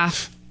know. Yeah.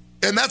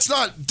 And that's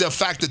not the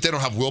fact that they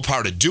don't have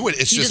willpower to do it.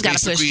 It's just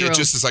basically, it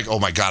just is like, oh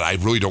my God,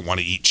 I really don't want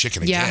to eat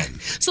chicken again.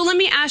 So let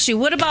me ask you,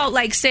 what about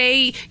like,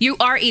 say you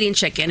are eating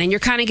chicken and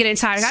you're kind of getting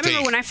tired. I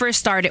remember when I first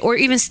started, or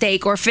even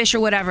steak or fish or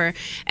whatever,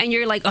 and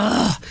you're like,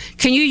 ugh,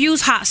 can you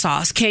use hot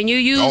sauce? Can you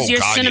use your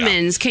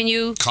cinnamons? Can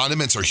you?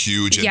 Condiments are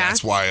huge, and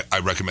that's why I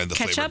recommend the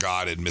Flavor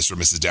God and Mr.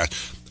 and Mrs.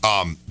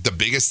 Dash. The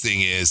biggest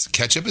thing is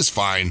ketchup is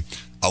fine.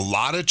 A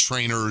lot of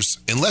trainers,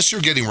 unless you're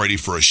getting ready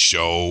for a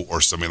show or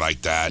something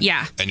like that,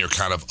 and you're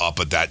kind of up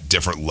at that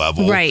different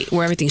level, right,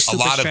 where everything's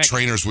super strict. Of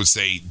trainers would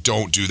say,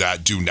 don't do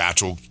that, do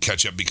natural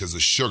ketchup because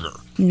of sugar.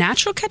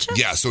 Natural ketchup?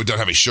 Yeah, so it doesn't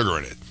have any sugar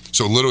in it.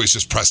 So literally it's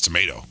just pressed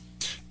tomato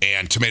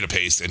and tomato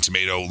paste and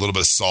tomato, a little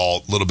bit of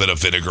salt, a little bit of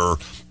vinegar,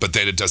 but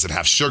then it doesn't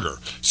have sugar.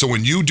 So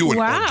when you do an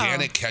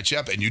organic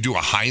ketchup and you do a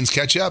Heinz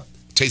ketchup,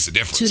 taste the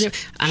difference.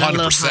 I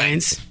love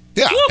Heinz.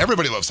 Yeah,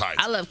 everybody loves Heinz.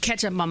 I love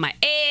ketchup on my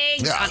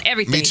eggs, on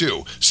everything. Me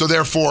too. So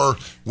therefore,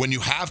 when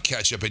you have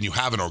ketchup and you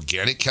have an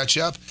organic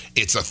ketchup,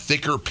 it's a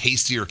thicker,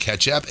 pastier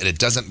ketchup, and it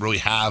doesn't really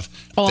have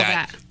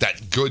that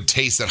good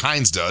taste that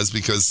Heinz does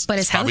because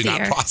it's probably not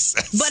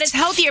processed. But it's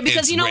healthier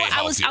because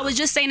I was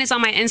just saying this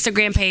on my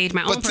Instagram page,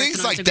 my own personal Instagram. But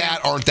things like Instagram.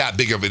 that aren't that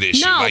big of an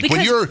issue. No, like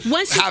when you're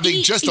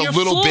having just a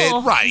little bit,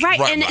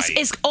 and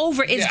it's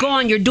over, it's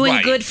gone. You're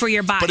doing good for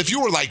your body. But if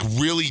you were like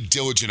really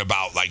diligent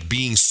about like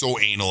being so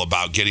anal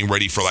about getting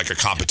ready for like like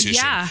a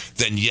competition,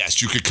 then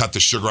yes, you could cut the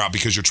sugar out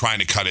because you're trying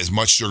to cut as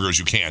much sugar as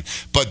you can.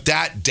 But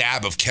that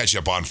dab of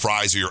ketchup on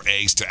fries or your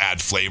eggs to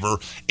add flavor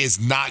is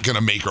not going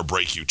to make or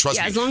break you. Trust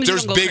me,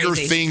 there's bigger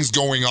things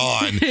going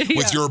on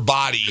with your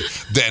body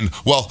than,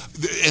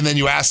 and then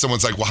you ask someone,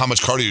 it's like, well, how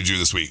much cardio did you do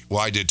this week? Well,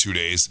 I did 2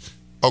 days.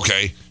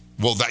 Okay.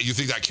 Well, you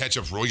think that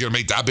ketchup's really going to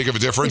make that big of a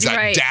difference?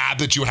 That dab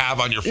that you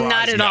have on your fries?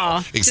 Not at all.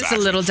 Exactly. Just a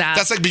little dab.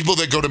 That's like people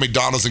that go to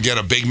McDonald's and get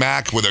a Big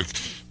Mac with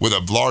a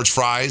large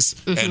fries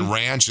and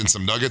ranch and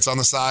some nuggets on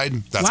the side.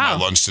 That's my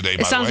lunch today, by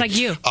the way. It sounds like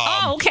you.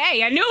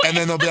 Okay. I knew it. And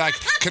then they'll be like,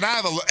 can I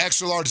have an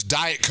extra large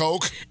Diet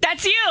Coke?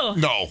 That's you.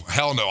 No.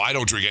 Hell no. I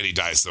don't drink any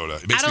Diet soda.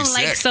 It makes me sick. I don't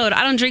like soda.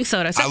 I don't drink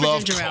soda. I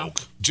love Coke.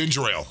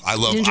 Ginger ale. I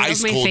love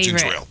ice cold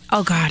ginger ale.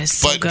 Oh, God. It's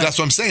so good. But that's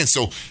what I'm saying.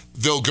 So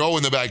they'll go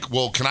and they'll be like,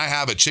 well, can I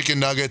have a chicken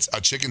nuggets,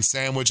 a chicken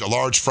sandwich, a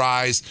large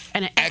fries,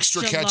 and an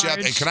extra ketchup,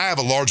 large. And can I have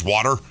a large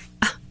water?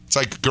 It's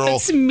like,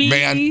 girl,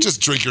 man, just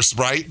drink your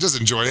Sprite. Just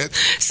enjoy it.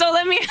 So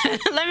let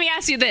me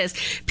ask you this.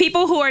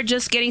 People who are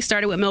just getting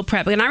started with meal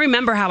prep, and I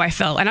remember how I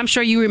felt, and I'm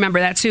sure you remember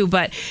that too,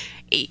 but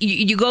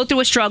you go through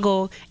a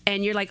struggle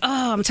and you're like,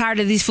 oh, I'm tired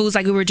of these foods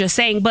like we were just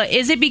saying. But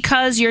is it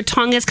because your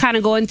tongue is kind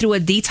of going through a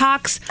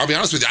detox? I'll be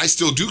honest with you. I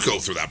still do go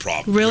through that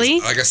problem. Really?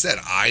 Because, like I said,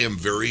 I am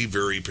very,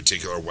 very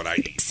particular what I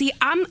eat. See,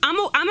 I'm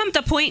at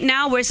the point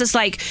now where it's just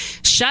like,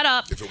 shut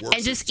up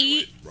and just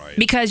eat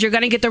because you're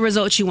going to get the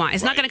results you want.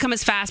 It's not going to come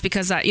as fast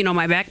because,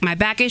 my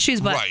back issues.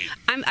 But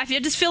I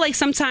just feel like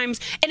sometimes,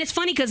 and it's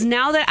funny because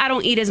now that I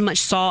don't eat as much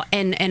salt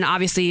and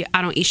obviously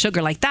I don't eat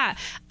sugar like that,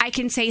 I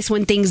can taste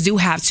when things do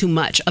have too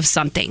much of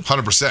something.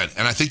 100%.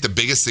 And I think the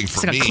biggest thing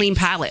for me, a clean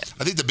palate.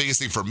 I think the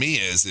biggest thing for me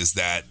is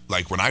that,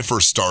 like, when I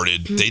first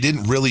started, they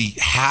didn't really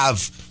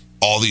have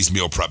all these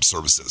meal prep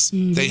services.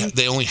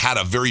 They only had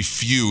a very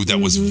few that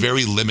was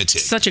very limited.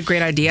 Such a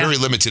great idea. Very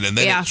limited. And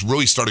then it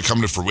really started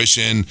coming to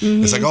fruition.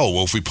 It's like, oh,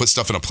 well, if we put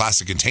stuff in a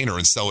plastic container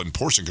and sell it in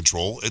portion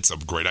control, it's a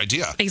great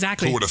idea.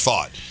 Exactly. Who would have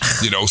thought?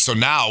 So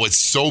now it's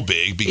so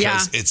big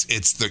because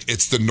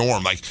it's the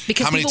norm. Like,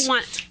 because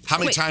how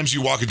many times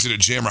you walk into the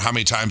gym or how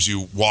many times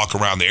you walk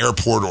around the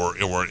airport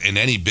or in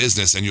any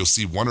business and you'll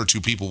see one or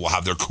two people will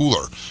have their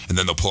cooler and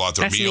then they'll pull out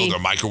their meal, they'll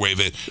microwave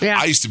it. Yeah.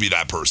 I used to be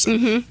that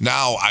person.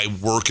 Now I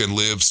work and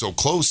live so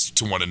close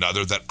to one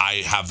another that I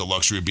have the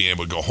luxury of being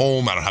able to go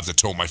home. I don't have to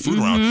tote my food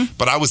around.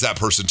 But I was that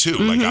person too.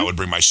 Like, I would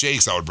bring my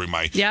shakes, I would bring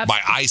my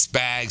ice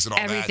bags and all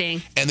everything.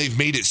 That. And they've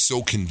made it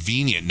so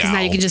convenient now.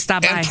 Now you can just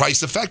stop by. And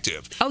price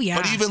effective. Oh, yeah.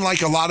 But even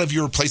like a lot of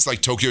your places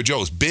like Tokyo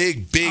Joe's,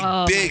 big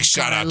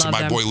shout out to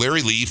my boy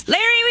Larry Leaf.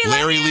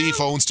 Larry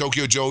Leaf owns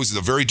Tokyo Joe's. He's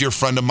a very dear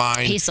friend of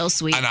mine. He's so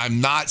sweet. And I'm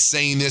not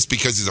saying this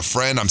because he's a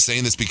friend. I'm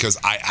saying this because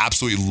I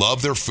absolutely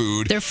love their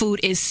food. Their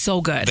food is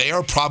so good. They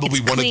are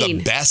probably one of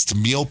the best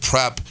meal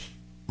prep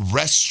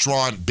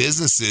restaurant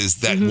businesses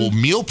that will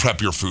meal prep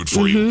your food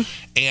for you.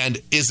 And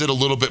is it a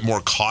little bit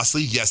more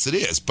costly? Yes, it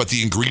is. But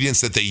the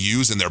ingredients that they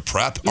use in their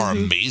prep are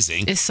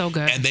amazing. It's so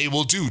good. And they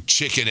will do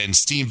chicken and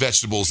steamed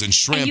vegetables and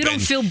shrimp. And you don't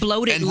feel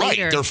bloated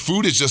later. Their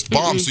food is just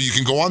bomb. So you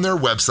can go on their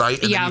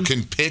website and then you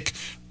can pick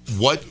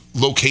what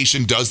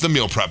location does the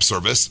meal prep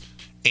service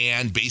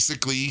and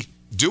basically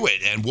do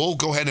it. And we'll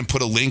go ahead and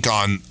put a link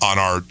on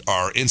our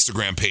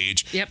Instagram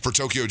page for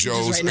Tokyo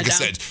Joe's. Like I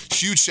said,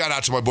 huge shout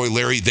out to my boy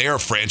Larry. They're a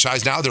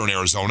franchise now. They're in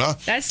Arizona.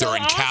 They're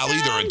in Cali.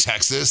 They're in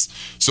Texas.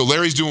 So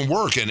Larry's doing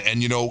work. And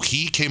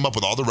he came up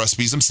with all the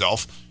recipes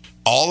himself.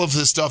 All of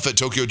the stuff at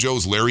Tokyo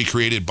Joe's, Larry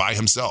created by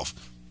himself.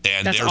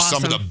 And they're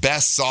some of the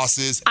best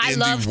sauces in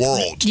the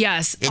world.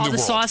 Yes, all the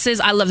sauces.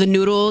 I love the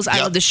noodles.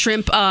 I love the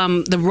shrimp,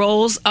 the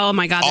rolls. Oh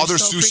my God, all their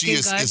sushi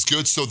is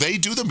good. So they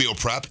do the meal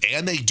prep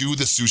and they do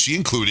the sushi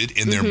included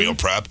in their meal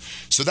prep.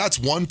 So that's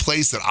one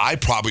place that I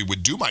probably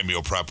would do my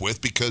meal prep with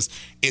because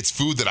it's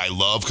food that I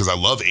love because I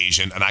love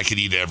Asian and I could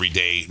eat it every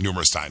day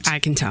numerous times. I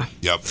can tell.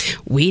 Yep.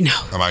 We know.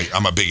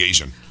 I'm a big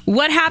Asian.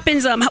 What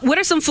happens? What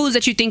are some foods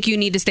that you think you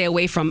need to stay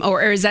away from,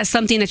 or is that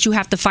something that you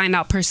have to find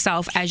out per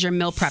self as you're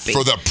meal prepping?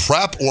 For the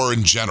prep or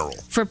in general?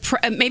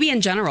 Maybe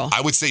in general.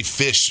 I would say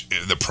fish,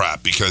 the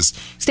prep, because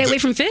stay away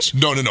from fish.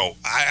 No.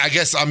 I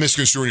guess I'm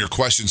misconstruing your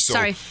question. So,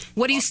 sorry.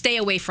 What do you stay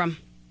away from?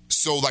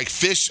 So, like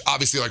fish,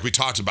 obviously, like we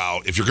talked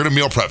about, if you're going to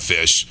meal prep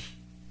fish,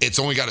 it's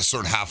only got a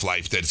certain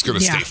half-life that it's going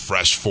to stay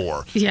fresh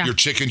for. Yeah. Your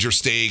chickens, your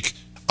steak,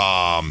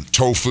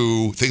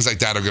 tofu, things like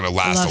that are going to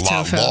last a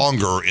lot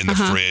longer in the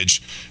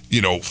fridge,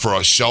 for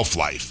a shelf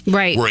life.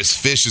 Right. Whereas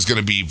fish is going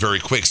to be very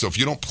quick. So if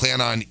you don't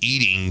plan on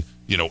eating,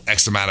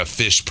 X amount of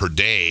fish per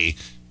day,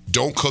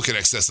 don't cook an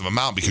excessive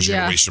amount because you're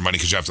going to waste your money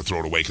because you have to throw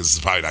it away because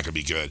it's probably not going to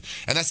be good.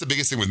 And that's the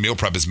biggest thing with meal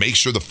prep is make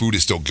sure the food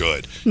is still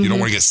good. You don't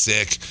want to get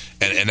sick.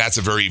 And that's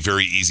a very,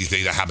 very easy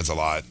thing. That happens a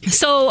lot.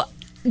 So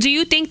do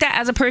you think that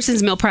as a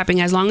person's meal prepping,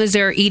 as long as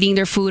they're eating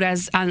their food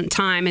on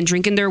time and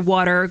drinking their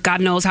water, God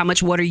knows how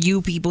much water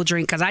you people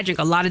drink, because I drink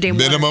a lot of damn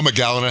water. Minimum a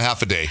gallon and a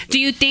half a day. Do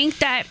you think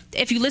that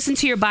if you listen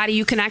to your body,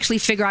 you can actually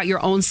figure out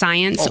your own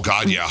science? Oh,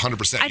 God, yeah,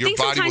 100%. Your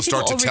body will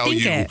start to tell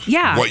you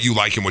what you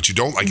like and what you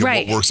don't like and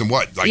what works and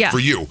what. Like for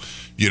you,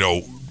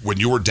 when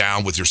you were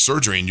down with your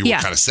surgery and you were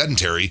kind of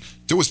sedentary,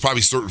 there was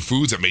probably certain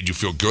foods that made you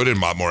feel good and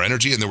a lot more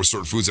energy, and there were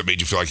certain foods that made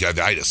you feel like you had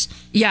the itis.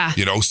 Yeah.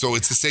 So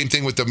it's the same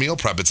thing with the meal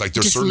prep. It's like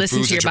there's just certain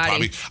foods that you're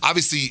body. probably,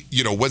 obviously,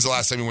 when's the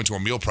last time you went to a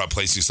meal prep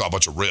place and you saw a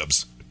bunch of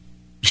ribs?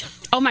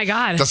 Oh my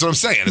God. That's what I'm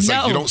saying. It's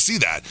like you don't see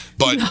that.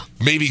 But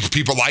maybe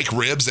people like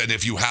ribs, and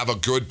if you have a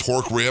good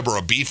pork rib or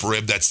a beef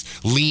rib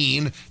that's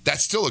lean,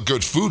 that's still a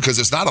good food because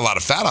there's not a lot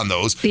of fat on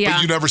those. Yeah.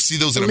 But you never see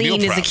those in a meal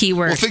prep. Lean is the key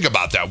word. Well, think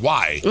about that.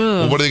 Why?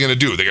 Well, what are they going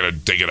to do? They're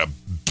gonna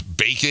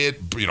bake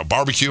it,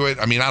 barbecue it.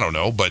 I mean, I don't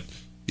know, but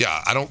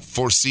yeah, I don't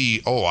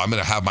foresee. I'm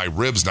going to have my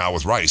ribs now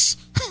with rice.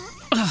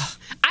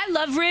 I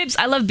love ribs.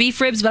 I love beef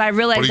ribs, but I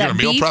realize that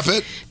beef. Are you going to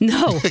meal prep it?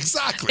 No.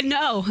 Exactly.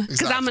 No,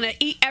 because I'm going to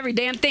eat every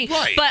damn thing.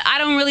 Right. But I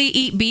don't really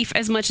eat beef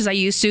as much as I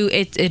used to.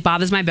 It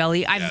bothers my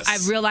belly.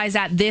 I've realized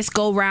that this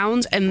go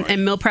round and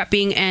meal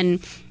prepping and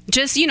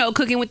just,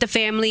 cooking with the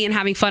family and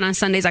having fun on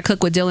Sundays. I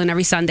cook with Dylan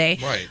every Sunday.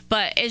 Right.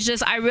 But it's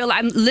just,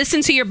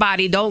 listen to your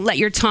body. Don't let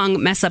your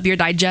tongue mess up your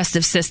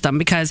digestive system,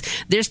 because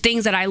there's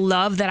things that I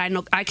love that I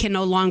know I can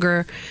no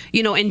longer,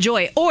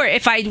 enjoy. Or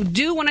if I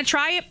do want to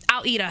try it,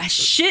 I'll eat a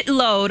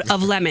shitload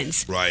of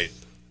lemons. Right.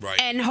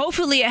 And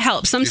hopefully it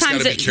helps.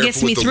 Sometimes it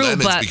gets me with the through,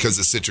 lemons but because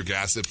of citric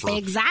acid for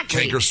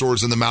exactly. canker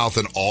sores in the mouth,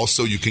 and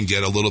also you can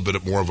get a little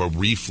bit more of a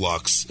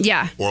reflux.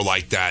 Yeah. Or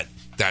like that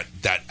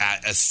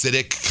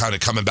acidic kind of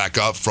coming back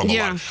up from a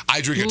lot. I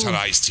drink a ton of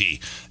iced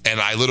tea,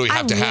 and I literally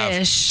have to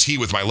have tea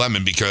with my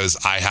lemon because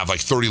I have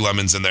like 30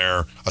 lemons in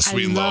there, a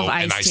sweet and low,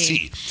 and iced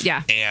tea.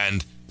 Yeah.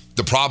 And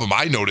the problem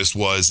I noticed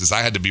is I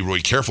had to be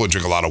really careful and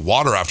drink a lot of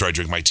water after I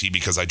drink my tea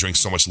because I drink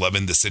so much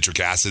lemon, the citric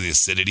acid, the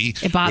acidity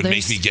would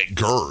make me get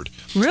GERD.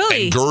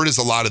 Really? And GERD is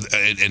a lot of,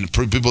 and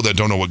for people that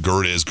don't know what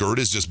GERD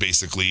is just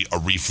basically a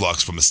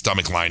reflux from the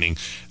stomach lining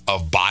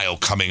of bile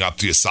coming up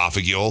the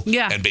esophageal.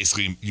 Yeah. And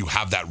basically you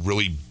have that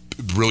really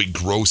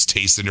gross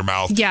taste in your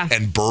mouth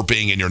and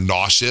burping and you're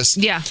nauseous.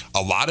 Yeah.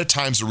 A lot of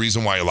times the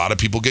reason why a lot of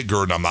people get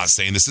GERD, and I'm not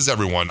saying this is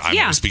everyone, I'm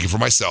only speaking for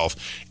myself,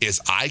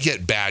 is I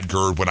get bad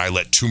GERD when I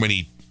let too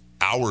many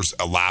hours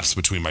elapse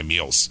between my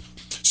meals.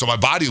 So my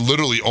body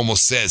literally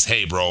almost says,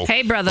 hey, bro.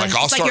 Hey, brother. Like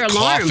I'll start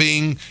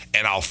coughing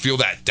and I'll feel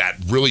that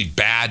really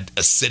bad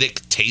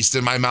acidic taste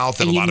in my mouth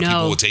that a lot of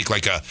people will take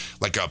like a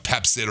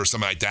Pepcid or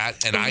something like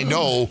that. And I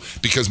know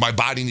because my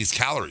body needs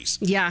calories.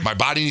 Yeah. My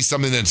body needs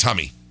something in the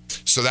tummy.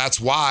 So that's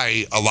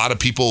why a lot of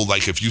people,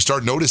 like if you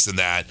start noticing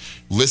that,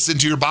 listen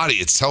to your body.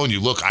 It's telling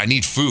you, look, I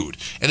need food.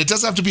 And it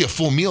doesn't have to be a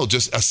full meal,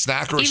 just a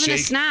snack or a shake. Even a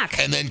snack.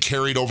 And then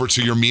carry it over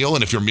to your meal.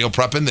 And if you're meal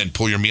prepping, then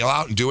pull your meal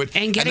out and do it.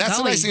 And that's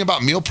the nice thing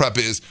about meal prep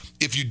is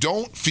if you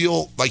don't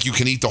feel like you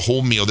can eat the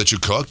whole meal that you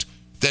cooked,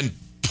 then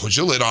put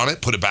your lid on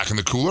it, put it back in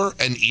the cooler,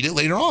 and eat it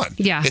later on.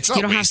 Yeah, it's not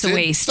you don't wasted. have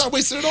to waste. It's not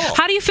wasted at all.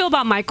 How do you feel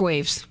about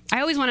microwaves? I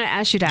always want to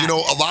ask you that. A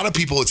lot of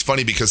people, it's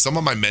funny because some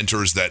of my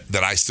mentors that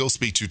I still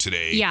speak to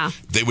today,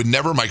 they would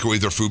never microwave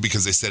their food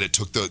because they said it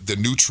took the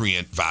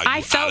nutrient value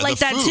I felt out of like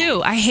the that food.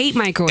 too. I hate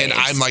microwaves. And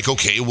I'm like,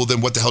 okay, well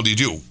then what the hell do you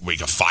do?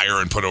 Make a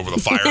fire and put over the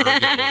fire?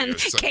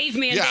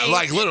 Caveman. Yeah,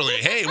 like literally,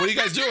 hey, what are you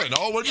guys doing?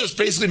 Oh, we're just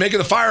basically making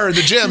the fire in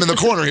the gym in the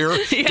corner here.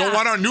 Don't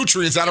want our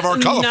nutrients out of our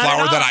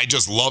cauliflower that I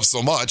just love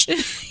so much.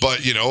 But,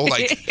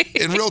 like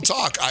in real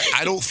talk,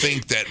 I don't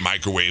think that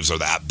microwaves are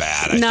that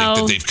bad. I think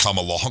that they've come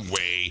a long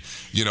way.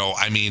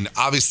 I mean,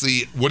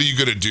 obviously, what are you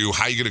going to do?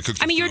 How are you going to cook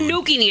the food? you're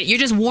nuking it. You're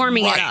just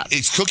warming it up.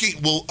 It's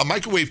cooking. Well, a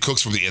microwave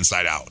cooks from the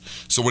inside out.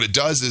 So what it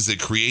does is it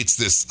creates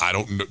this,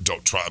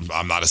 don't try,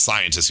 I'm not a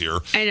scientist here.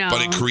 I know.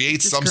 But it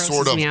creates some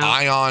sort of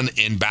ion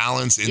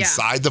imbalance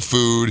inside the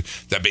food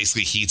that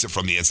basically heats it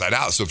from the inside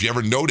out. So if you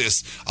ever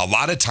notice, a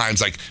lot of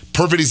times, like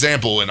perfect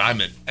example, and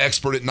I'm an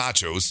expert at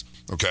nachos.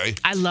 Okay.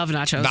 I love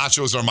nachos.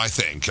 Nachos are my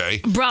thing. Okay.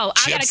 Bro,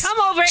 I gotta come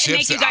over and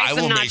make you guys some nachos.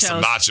 I will make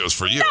some nachos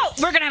for you. No,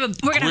 we're gonna have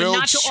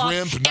nacho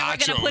shrimp off,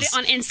 nachos. and we're gonna put it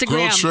on Instagram.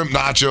 Grilled shrimp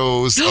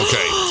nachos.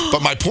 Okay.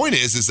 But my point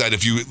is that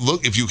if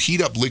you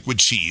heat up liquid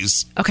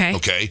cheese.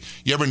 Okay.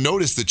 You ever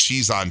notice the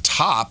cheese on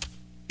top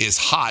is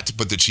hot,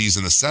 but the cheese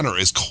in the center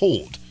is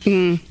cold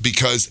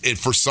because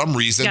for some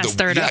reason, you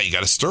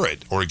got to stir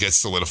it or it gets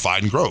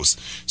solidified and gross.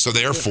 So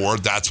therefore,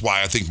 that's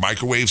why I think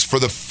microwaves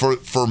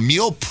for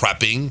meal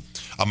prepping.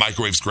 A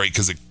microwave's great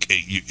because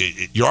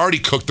you already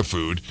cooked the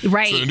food.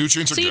 Right. So the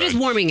nutrients are good. You're just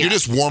warming it. You're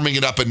just warming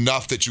it up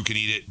enough that you can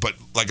eat it. But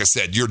like I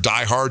said, your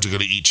diehards are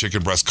going to eat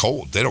chicken breast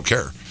cold. They don't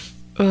care.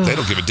 Ugh. They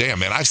don't give a damn,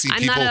 man. I've seen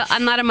people.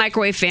 I'm not a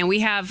microwave fan. We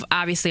have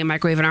obviously a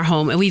microwave in our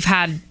home, and we've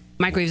had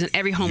microwaves in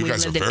every home we've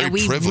lived in. You guys are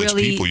very privileged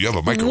people. You have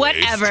a microwave.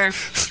 Whatever.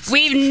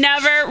 We've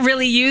never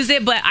really used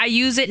it, but I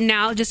use it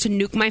now just to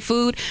nuke my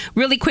food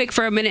really quick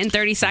for a minute and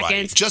 30 seconds.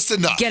 Right. Just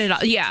enough. Get it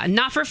all. Yeah,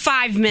 not for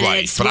 5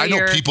 minutes. Right. But I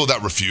know people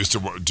that refuse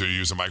to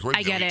use a microwave.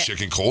 I get they'll it. eat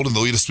chicken cold and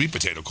they'll eat a sweet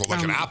potato cold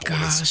like an apple.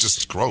 Gosh. It's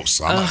just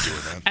gross. I'm not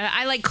doing that.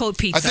 I like cold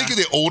pizza. I think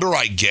the older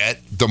I get,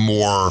 the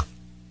more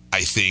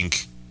I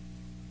think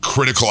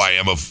critical I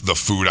am of the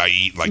food I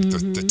eat, like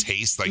the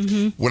taste. Like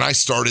when I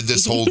started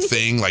this whole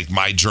thing, like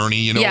my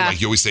journey, like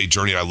you always say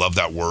journey, I love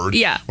that word.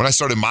 Yeah. When I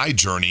started my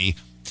journey,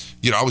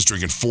 I was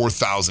drinking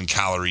 4,000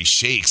 calorie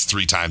shakes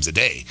 3 times a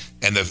day,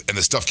 and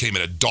the stuff came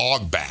in a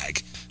dog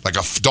bag. like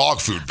a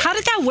dog food bag. How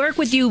did that work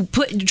with you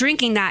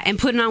drinking that and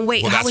putting on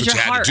weight? Well, How that's was what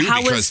your you heart? had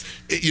to do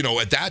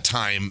because, at that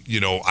time,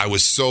 I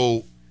was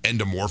so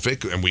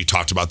endomorphic, and we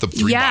talked about the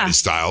three body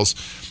styles.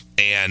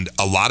 And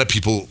a lot of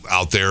people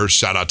out there,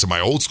 shout out to my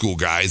old school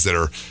guys that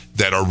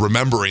are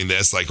remembering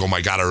this, like, oh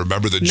my God, I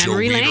remember the Joe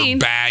Weider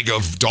bag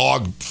of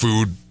dog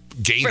food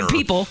Gainer. For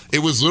people. It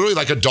was literally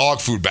like a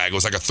dog food bag. It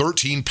was like a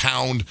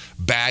 13-pound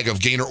bag of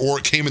Gainer, or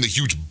it came in the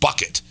huge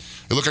bucket.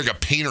 It looked like a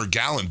painter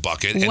gallon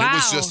bucket. And it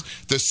was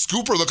just, the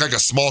scooper looked like a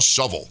small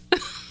shovel.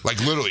 Like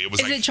literally, it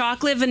was Is it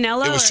chocolate,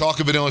 vanilla? It was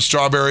chocolate, vanilla,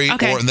 strawberry.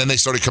 Okay. And then they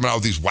started coming out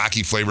with these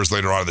wacky flavors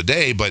later on in the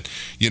day. But,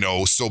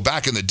 so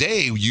back in the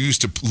day, we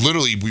used to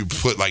literally, we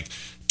put like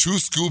 2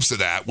 scoops of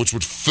that, which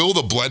would fill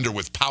the blender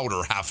with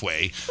powder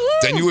halfway. Ooh.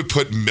 Then you would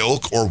put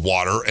milk or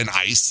water and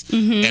ice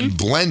and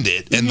blend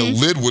it. And the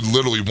lid would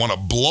literally want to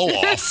blow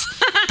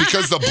off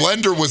because the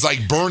blender was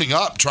like burning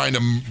up trying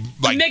to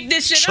like make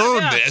this shit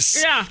churn up.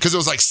 this because it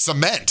was like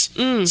cement.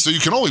 So you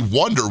can only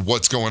wonder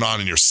what's going on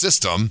in your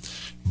system.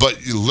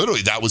 But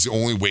literally, that was the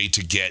only way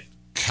to get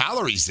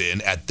calories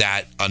in at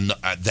that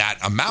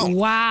amount.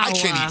 Wow. I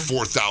can't eat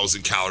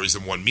 4,000 calories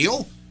in one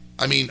meal.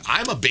 I mean,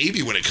 I'm a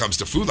baby when it comes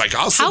to food. Like,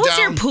 I'll sit down. How was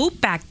your poop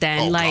back then?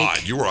 Oh, like,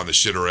 God, you were on the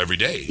shitter every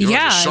day.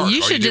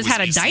 You should just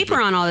had a diaper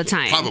on all the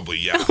time. Probably,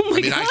 yeah. Oh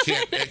I mean,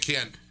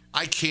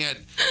 I can't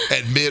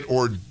admit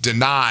or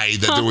deny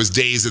that there was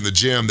days in the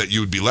gym that you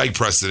would be leg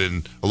pressing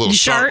and a little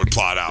shark would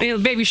plot out.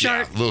 Baby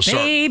shark. Yeah, little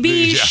shark.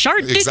 Baby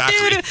shark.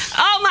 Exactly.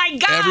 Oh, my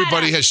God.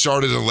 Everybody has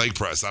sharted in a leg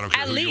press. I don't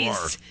care At who least. you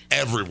are.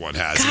 Everyone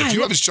has. God, And if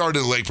you haven't sharted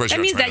in a leg press, that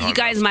means that you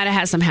guys might have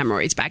had some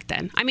hemorrhoids back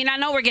then. I mean, I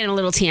know we're getting a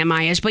little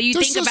TMI-ish, but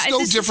There's think about it.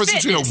 There's no difference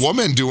between a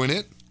woman doing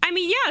it. I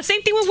mean, yeah,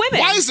 same thing with women.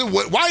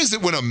 Why is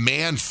it when a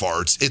man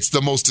farts, it's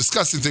the most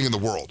disgusting thing in the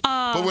world?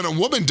 But when a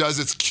woman does,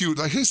 it's cute.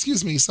 Like, hey,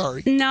 excuse me,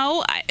 sorry.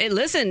 No,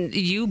 listen,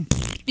 you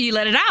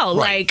let it out.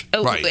 Right,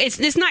 like,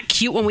 it's not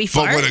cute when we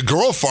fart. But when a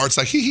girl farts,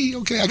 like, hee,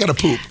 okay, I got to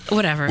poop.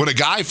 Whatever. When a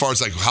guy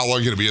farts, like, how long are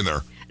you going to be in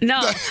there? No,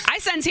 I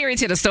send Terry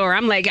to the store.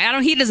 I'm like,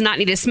 he does not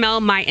need to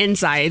smell my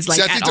insides. Like,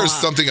 See, I think there's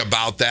something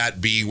about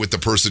that being with the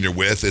person you're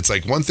with. It's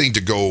like one thing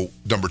to go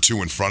number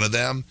 2 in front of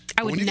them.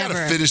 I would when you never.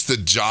 got to finish the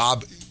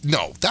job,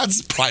 no,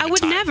 that's private. I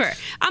would time. never.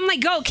 I'm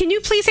like, can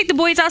you please take the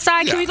boys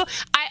outside? Can Yeah. we go?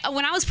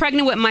 When I was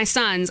pregnant with my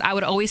sons, I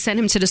would always send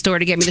him to the store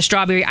to get me the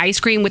strawberry ice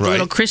cream with the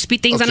little crispy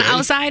things on the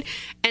outside.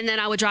 And then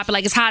I would drop it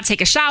like it's hot,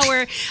 take a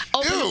shower,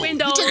 open the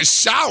window. You take a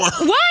shower? What?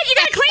 You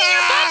got to clean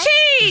your butt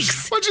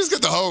cheeks. Why don't you just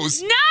get the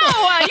hose?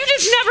 No, you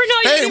just never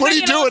know. Hey, what are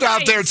you doing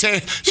out there, Tay?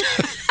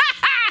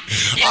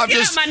 I'm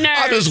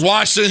just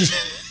washing.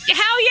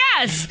 Hell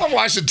yes. I'm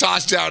washing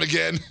Tosh down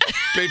again.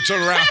 Babe,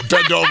 turn around,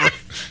 bend over.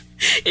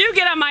 You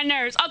get on my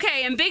nerves.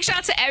 Okay, and big shout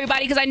out to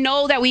everybody because I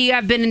know that we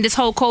have been in this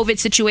whole COVID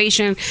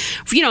situation,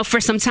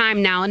 for some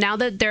time now. And now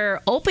that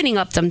they're opening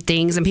up some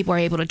things and people are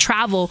able to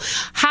travel,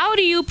 how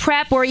do you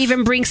prep or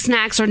even bring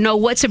snacks or know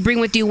what to bring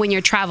with you when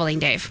you're traveling,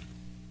 Dave?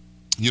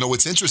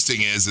 What's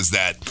interesting is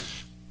that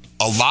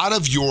a lot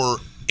of your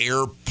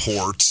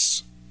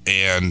airports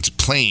and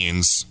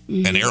planes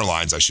and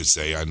airlines, I should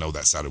say, I know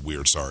that sounded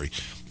weird, sorry,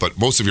 but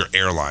most of your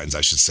airlines,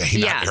 I should say,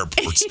 not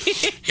airports,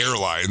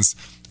 airlines,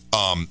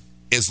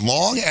 as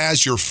long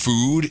as your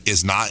food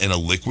is not in a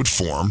liquid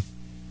form,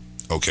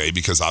 okay,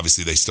 because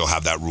obviously they still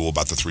have that rule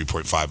about the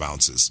 3.5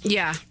 ounces.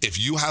 Yeah. If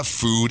you have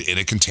food in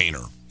a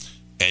container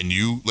and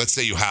let's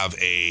say you have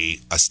a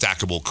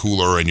stackable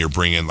cooler and you're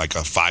bringing like a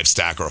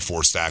 5-stack or a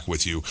 4-stack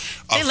with you.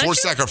 A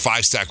 4-stack or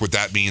 5-stack, what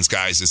that means,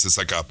 guys, is it's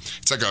like a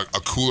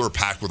cooler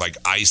packed with like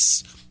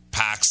ice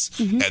packs,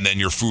 and then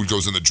your food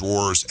goes in the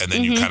drawers, and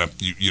then you kind of,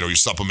 your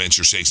supplements,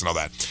 your shakes and all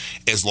that.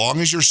 As long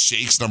as your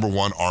shakes, number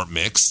one, aren't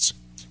mixed,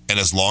 and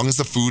as long as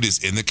the food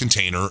is in the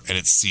container and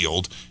it's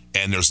sealed,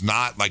 and there's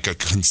not like a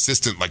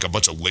consistent, like a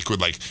bunch of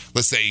liquid, like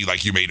let's say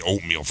like you made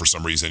oatmeal for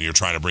some reason, you're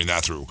trying to bring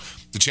that through.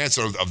 The chance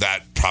of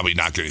that probably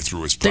not getting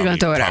through is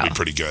probably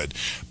pretty good.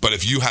 But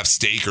if you have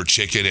steak or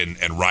chicken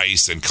and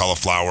rice and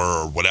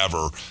cauliflower or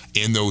whatever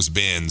in those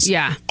bins,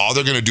 all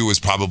they're going to do is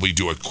probably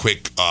do a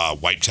quick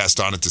wipe test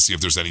on it to see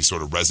if there's any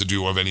sort of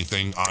residue of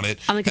anything on it,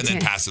 and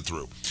then pass it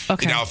through.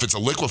 Okay. Now, if it's a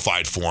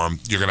liquefied form,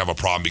 you're going to have a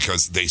problem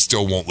because they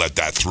still won't let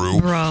that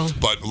through. Bro.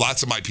 But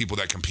lots of my people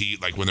that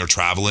compete, like when they're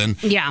traveling,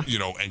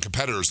 and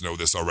competitors know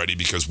this already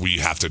because we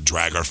have to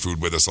drag our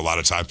food with us a lot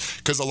of times.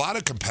 Because a lot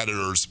of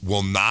competitors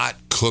will not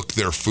cook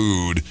their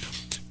food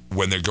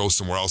when they go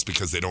somewhere else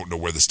because they don't know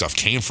where the stuff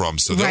came from.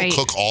 So they'll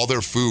cook all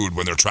their food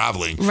when they're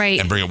traveling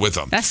and bring it with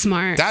them. That's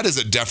smart. That is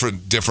a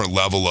different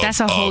level of... That's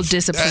a whole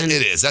discipline.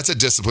 It is. That's a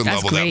discipline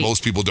level that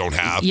most people don't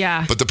have.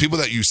 Yeah. But the people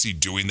that you see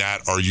doing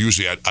that are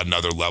usually at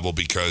another level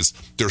because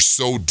they're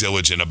so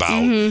diligent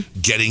about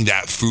getting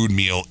that food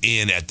meal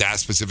in at that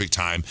specific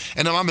time.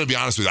 And I'm going to be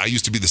honest with you, I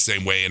used to be the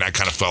same way and I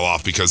kind of fell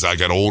off because I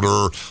got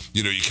older.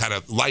 You kind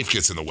of... Life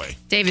gets in the way.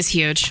 Dave is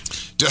huge.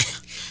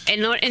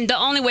 And the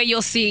only way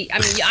you'll see, I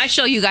mean, I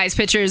show you guys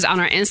pictures on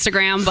our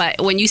Instagram,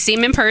 but when you see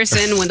him in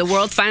person, when the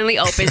world finally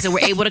opens and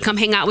we're able to come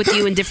hang out with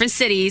you in different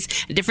cities,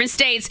 different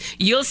states,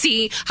 you'll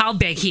see how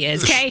big he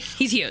is, okay?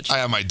 He's huge. I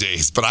have my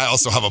days, but I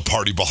also have a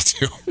party ball,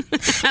 too.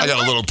 I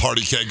got a little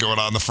party keg going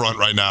on in the front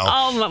right now.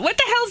 Oh, what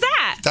the hell's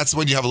that? That's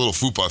when you have a little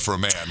fupa for a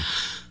man.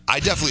 I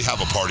definitely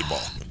have a party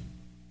ball.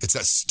 It's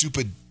that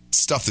stupid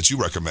stuff that you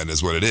recommend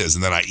is what it is.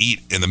 And then I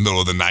eat in the middle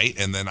of the night,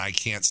 and then I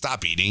can't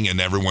stop eating, and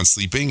everyone's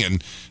sleeping,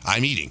 and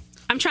I'm eating.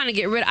 I'm trying to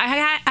get rid of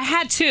I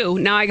had 2.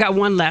 Now I got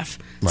 1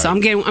 left. Right. So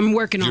I'm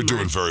working on it. You're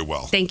doing very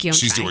well. Thank you.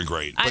 She's doing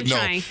great. But I'm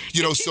trying.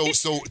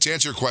 So to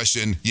answer your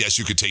question, yes,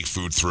 you could take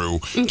food through.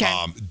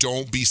 Okay.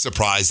 Don't be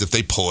surprised if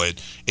they pull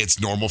it. It's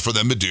normal for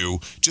them to do.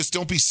 Just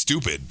don't be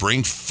stupid.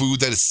 Bring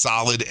food that is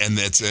solid and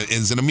that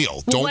is in a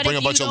meal. Well, don't bring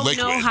a bunch of liquid.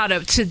 Know how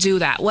to do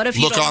that? What if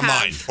you look don't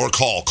online or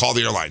call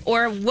the airline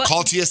or what?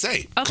 Call TSA.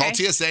 Okay. Call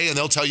TSA and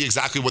they'll tell you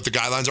exactly what the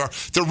guidelines are.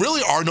 There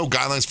really are no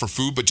guidelines for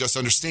food, but just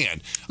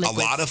understand liquids.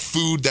 A lot of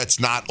food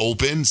that's not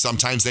open.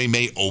 Sometimes they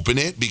may open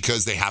it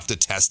because they have to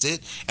test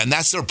it, and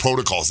that's their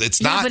protocols. It's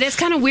not. But it's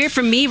kind of weird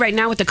for me right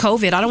now with the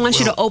COVID. I don't want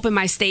you to open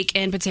my steak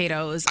and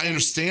potatoes. I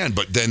understand,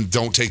 but then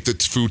don't take the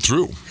food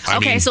through.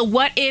 So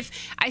what if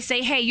I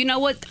say, hey, you know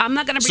what? I'm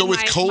not going to bring my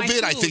So with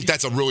COVID, my I think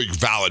that's a really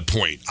valid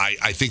point.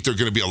 I think they're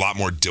going to be a lot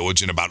more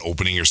diligent about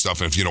opening your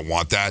stuff, and if you don't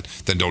want that,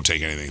 then don't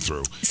take anything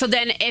through. So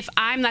then if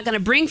I'm not going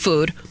to bring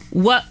food,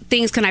 what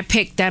things can I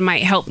pick that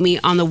might help me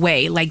on the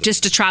way? Like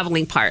just the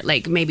traveling part.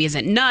 Like maybe is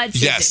it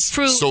nuts? Yes. Is it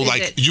fruit? So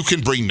you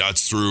can bring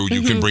nuts through.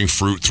 You can bring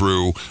fruit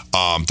through.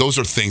 Those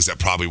are things that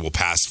probably will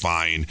pass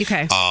fine.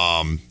 Okay.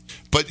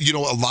 But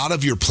a lot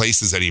of your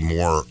places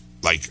anymore,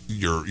 like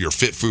your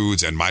Fit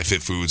Foods and My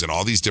Fit Foods and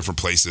all these different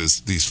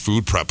places, these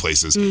food prep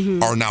places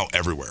are now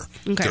everywhere.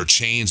 Okay. Their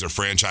chains are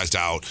franchised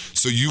out.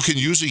 So you can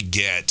usually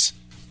get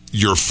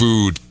your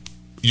food.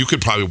 You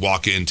could probably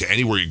walk into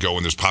anywhere you go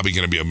and there's probably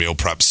going to be a meal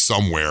prep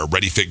somewhere,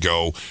 Ready, Fit,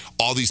 Go,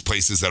 all these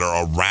places that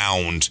are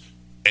around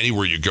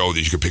anywhere you go that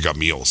you can pick up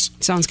meals.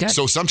 Sounds good.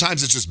 So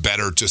sometimes it's just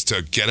better just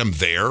to get them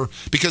there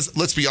because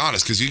let's be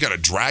honest, because you got to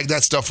drag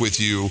that stuff with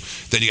you,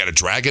 then you got to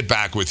drag it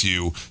back with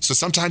you. So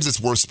sometimes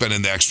it's worth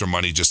spending the extra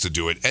money just to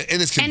do it.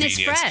 And it's convenience.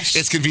 And it's fresh.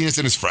 It's convenience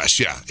and it's fresh.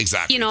 Yeah,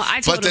 exactly.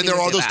 But then there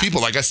are those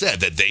people, like I said,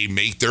 that they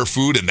make their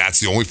food and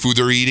that's the only food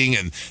they're eating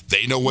and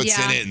they know what's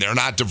in it and they're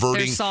not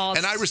diverting.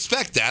 And I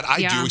respect that. I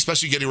do,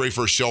 especially getting ready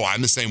for a show.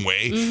 I'm the same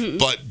way.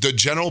 But the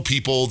general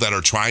people that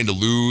are trying to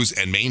lose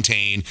and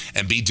maintain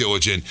and be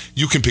diligent,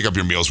 you can pick up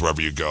your meals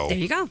wherever you go. There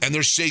you go. And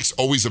there's shakes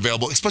always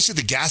available, especially at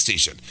the gas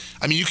station.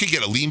 I mean, you can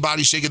get a lean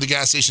body shake at the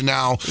gas station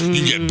now. You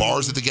can get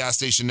bars at the gas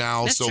station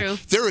now. That's true.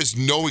 There is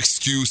no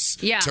excuse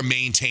to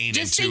maintain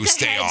just and to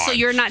stay on. So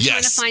you're not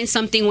trying to find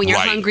something when you're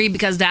hungry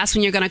because that's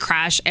when you're going to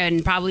crash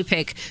and probably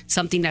pick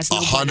something that's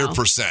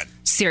 100%.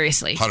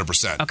 Seriously.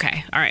 100%.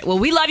 Okay. All right. Well,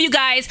 we love you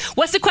guys.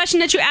 What's the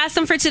question that you asked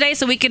them for today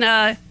so we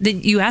can,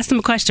 you asked them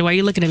a question. Why are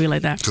you looking at me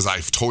like that? Because I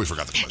totally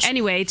forgot the question.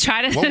 Anyway,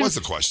 try to. What was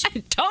the question? I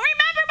don't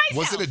remember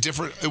myself.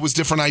 Was it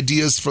different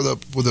ideas for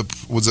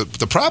was it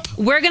the prep?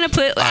 We're going to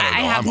put,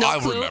 I have no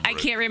clue. Remember I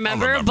can't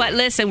remember. But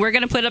listen, we're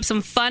going to put up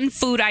some fun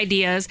food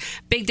ideas.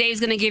 Big Dave's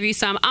going to give you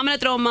some. I'm going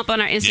to throw them up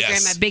on our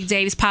Instagram at Big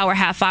Dave's Power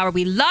Half Hour.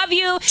 We love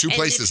you. Two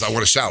places I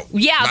want to shout.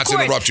 Yeah, Not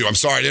to interrupt you. I'm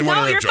sorry. I didn't want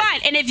to interrupt you. No, you're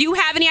fine. And if you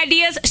have any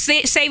ideas,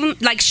 save them,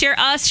 like share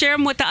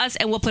them with us,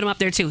 and we'll put them up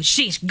there too.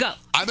 Sheesh, go.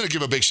 I'm going to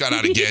give a big shout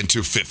out again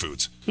to Fit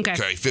Foods.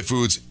 Okay. Fit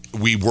Foods,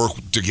 we work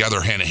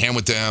together hand in hand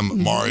with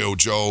them. Mario,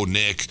 Joe,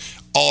 Nick,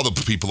 all the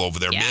people over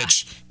there.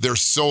 Mitch, they're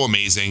so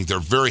amazing. They're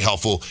very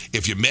helpful.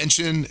 If you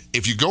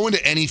go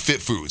into any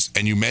Fit Foods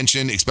and you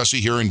mention, especially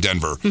here in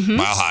Denver,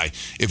 Mile High,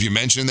 if you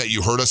mention that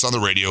you heard us on the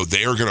radio,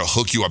 they are going to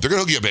hook you up. They're going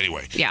to hook you up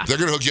anyway. Yeah. They're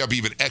going to hook you up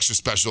even extra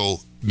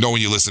special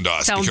knowing you listen to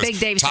us. Tell because Big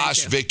Dave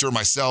Tosh, Victor,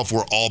 myself,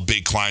 we're all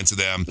big clients of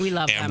them. We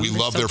love them. And we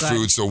love their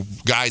food. So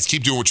guys,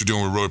 keep doing what you're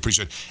doing. We really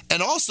appreciate it.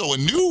 And also a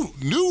new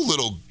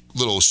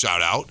little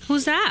shout out.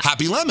 Who's that?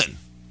 Happy Lemon.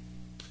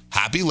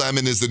 Happy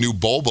Lemon is the new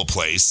boba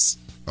place,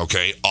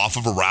 okay, off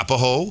of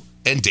Arapahoe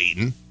and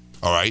Dayton.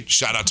 All right.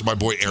 Shout out to my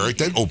boy Eric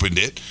that opened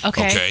it.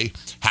 Okay.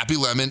 Happy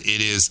Lemon.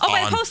 It is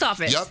by the post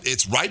office. Yep.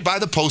 It's right by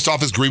the post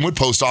office, Greenwood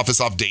Post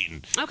Office off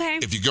Dayton. Okay.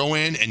 If you go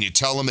in and you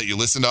tell them that you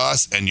listen to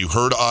us and you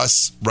heard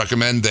us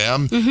recommend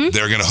them,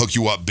 they're going to hook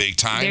you up big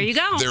time. There you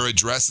go. Their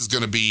address is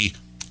going to be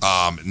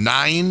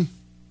 9.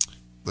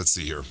 Let's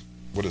see here.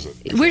 What is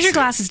it? Where's your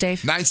glasses,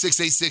 Dave?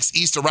 9686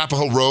 East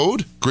Arapahoe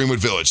Road, Greenwood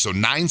Village. So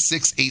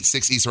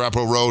 9686 East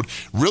Arapahoe Road.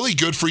 Really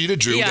good for you to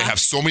do. Yeah. They have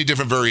so many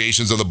different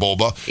variations of the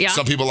boba. Yeah.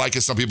 Some people like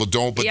it, some people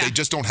don't, but they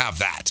just don't have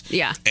that.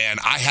 Yeah. And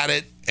I had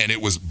it, and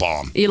it was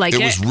bomb. You like it?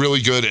 It was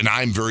really good, and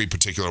I'm very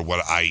particular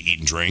what I eat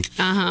and drink,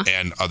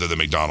 and other than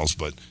McDonald's.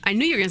 But I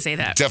knew you were going to say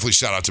that. Definitely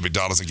shout out to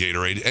McDonald's and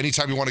Gatorade.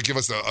 Anytime you want to give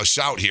us a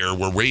shout here,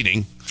 we're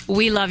waiting.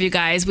 We love you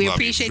guys. We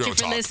appreciate you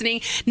for listening.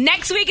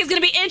 Next week is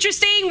going to be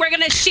interesting. We're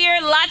going to share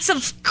lots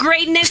of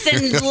greatness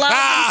and love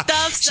and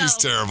stuff. So she's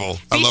terrible.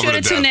 Be sure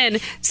to tune in.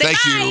 Say Thank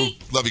bye. you.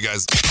 Love you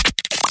guys.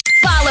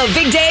 Follow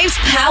Big Dave's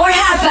Power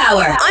Half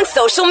Hour on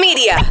social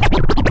media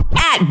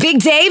at Big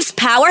Dave's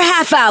Power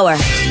Half Hour.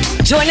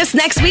 Join us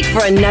next week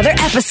for another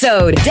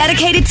episode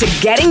dedicated to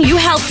getting you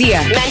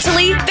healthier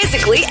mentally,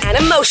 physically, and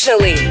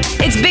emotionally.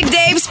 It's Big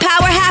Dave's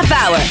Power Half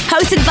Hour,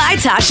 hosted by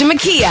Tasha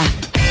Makia.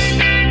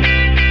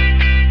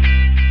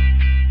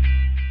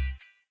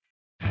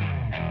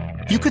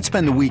 You could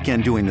spend the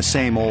weekend doing the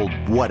same old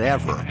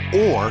whatever,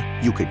 or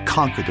you could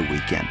conquer the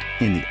weekend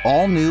in the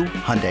all-new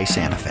Hyundai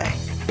Santa Fe.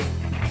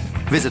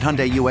 Visit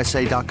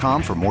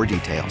HyundaiUSA.com for more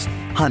details.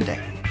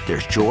 Hyundai,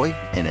 there's joy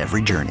in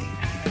every journey.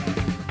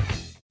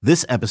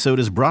 This episode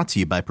is brought to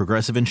you by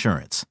Progressive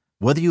Insurance.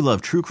 Whether you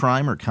love true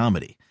crime or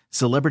comedy,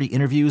 celebrity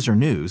interviews or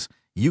news,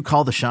 you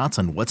call the shots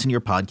on what's in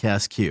your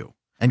podcast queue.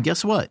 And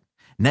guess what?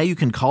 Now you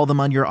can call them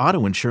on your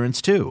auto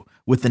insurance too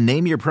with the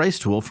Name Your Price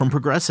tool from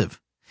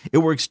Progressive. It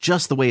works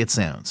just the way it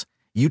sounds.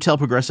 You tell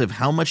Progressive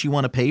how much you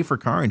want to pay for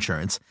car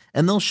insurance,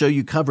 and they'll show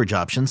you coverage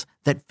options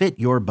that fit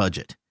your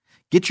budget.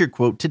 Get your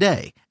quote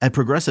today at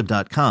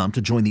Progressive.com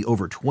to join the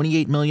over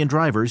 28 million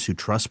drivers who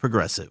trust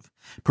Progressive.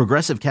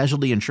 Progressive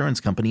Casualty Insurance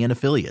Company and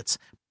Affiliates.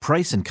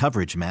 Price and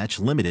coverage match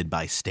limited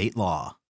by state law.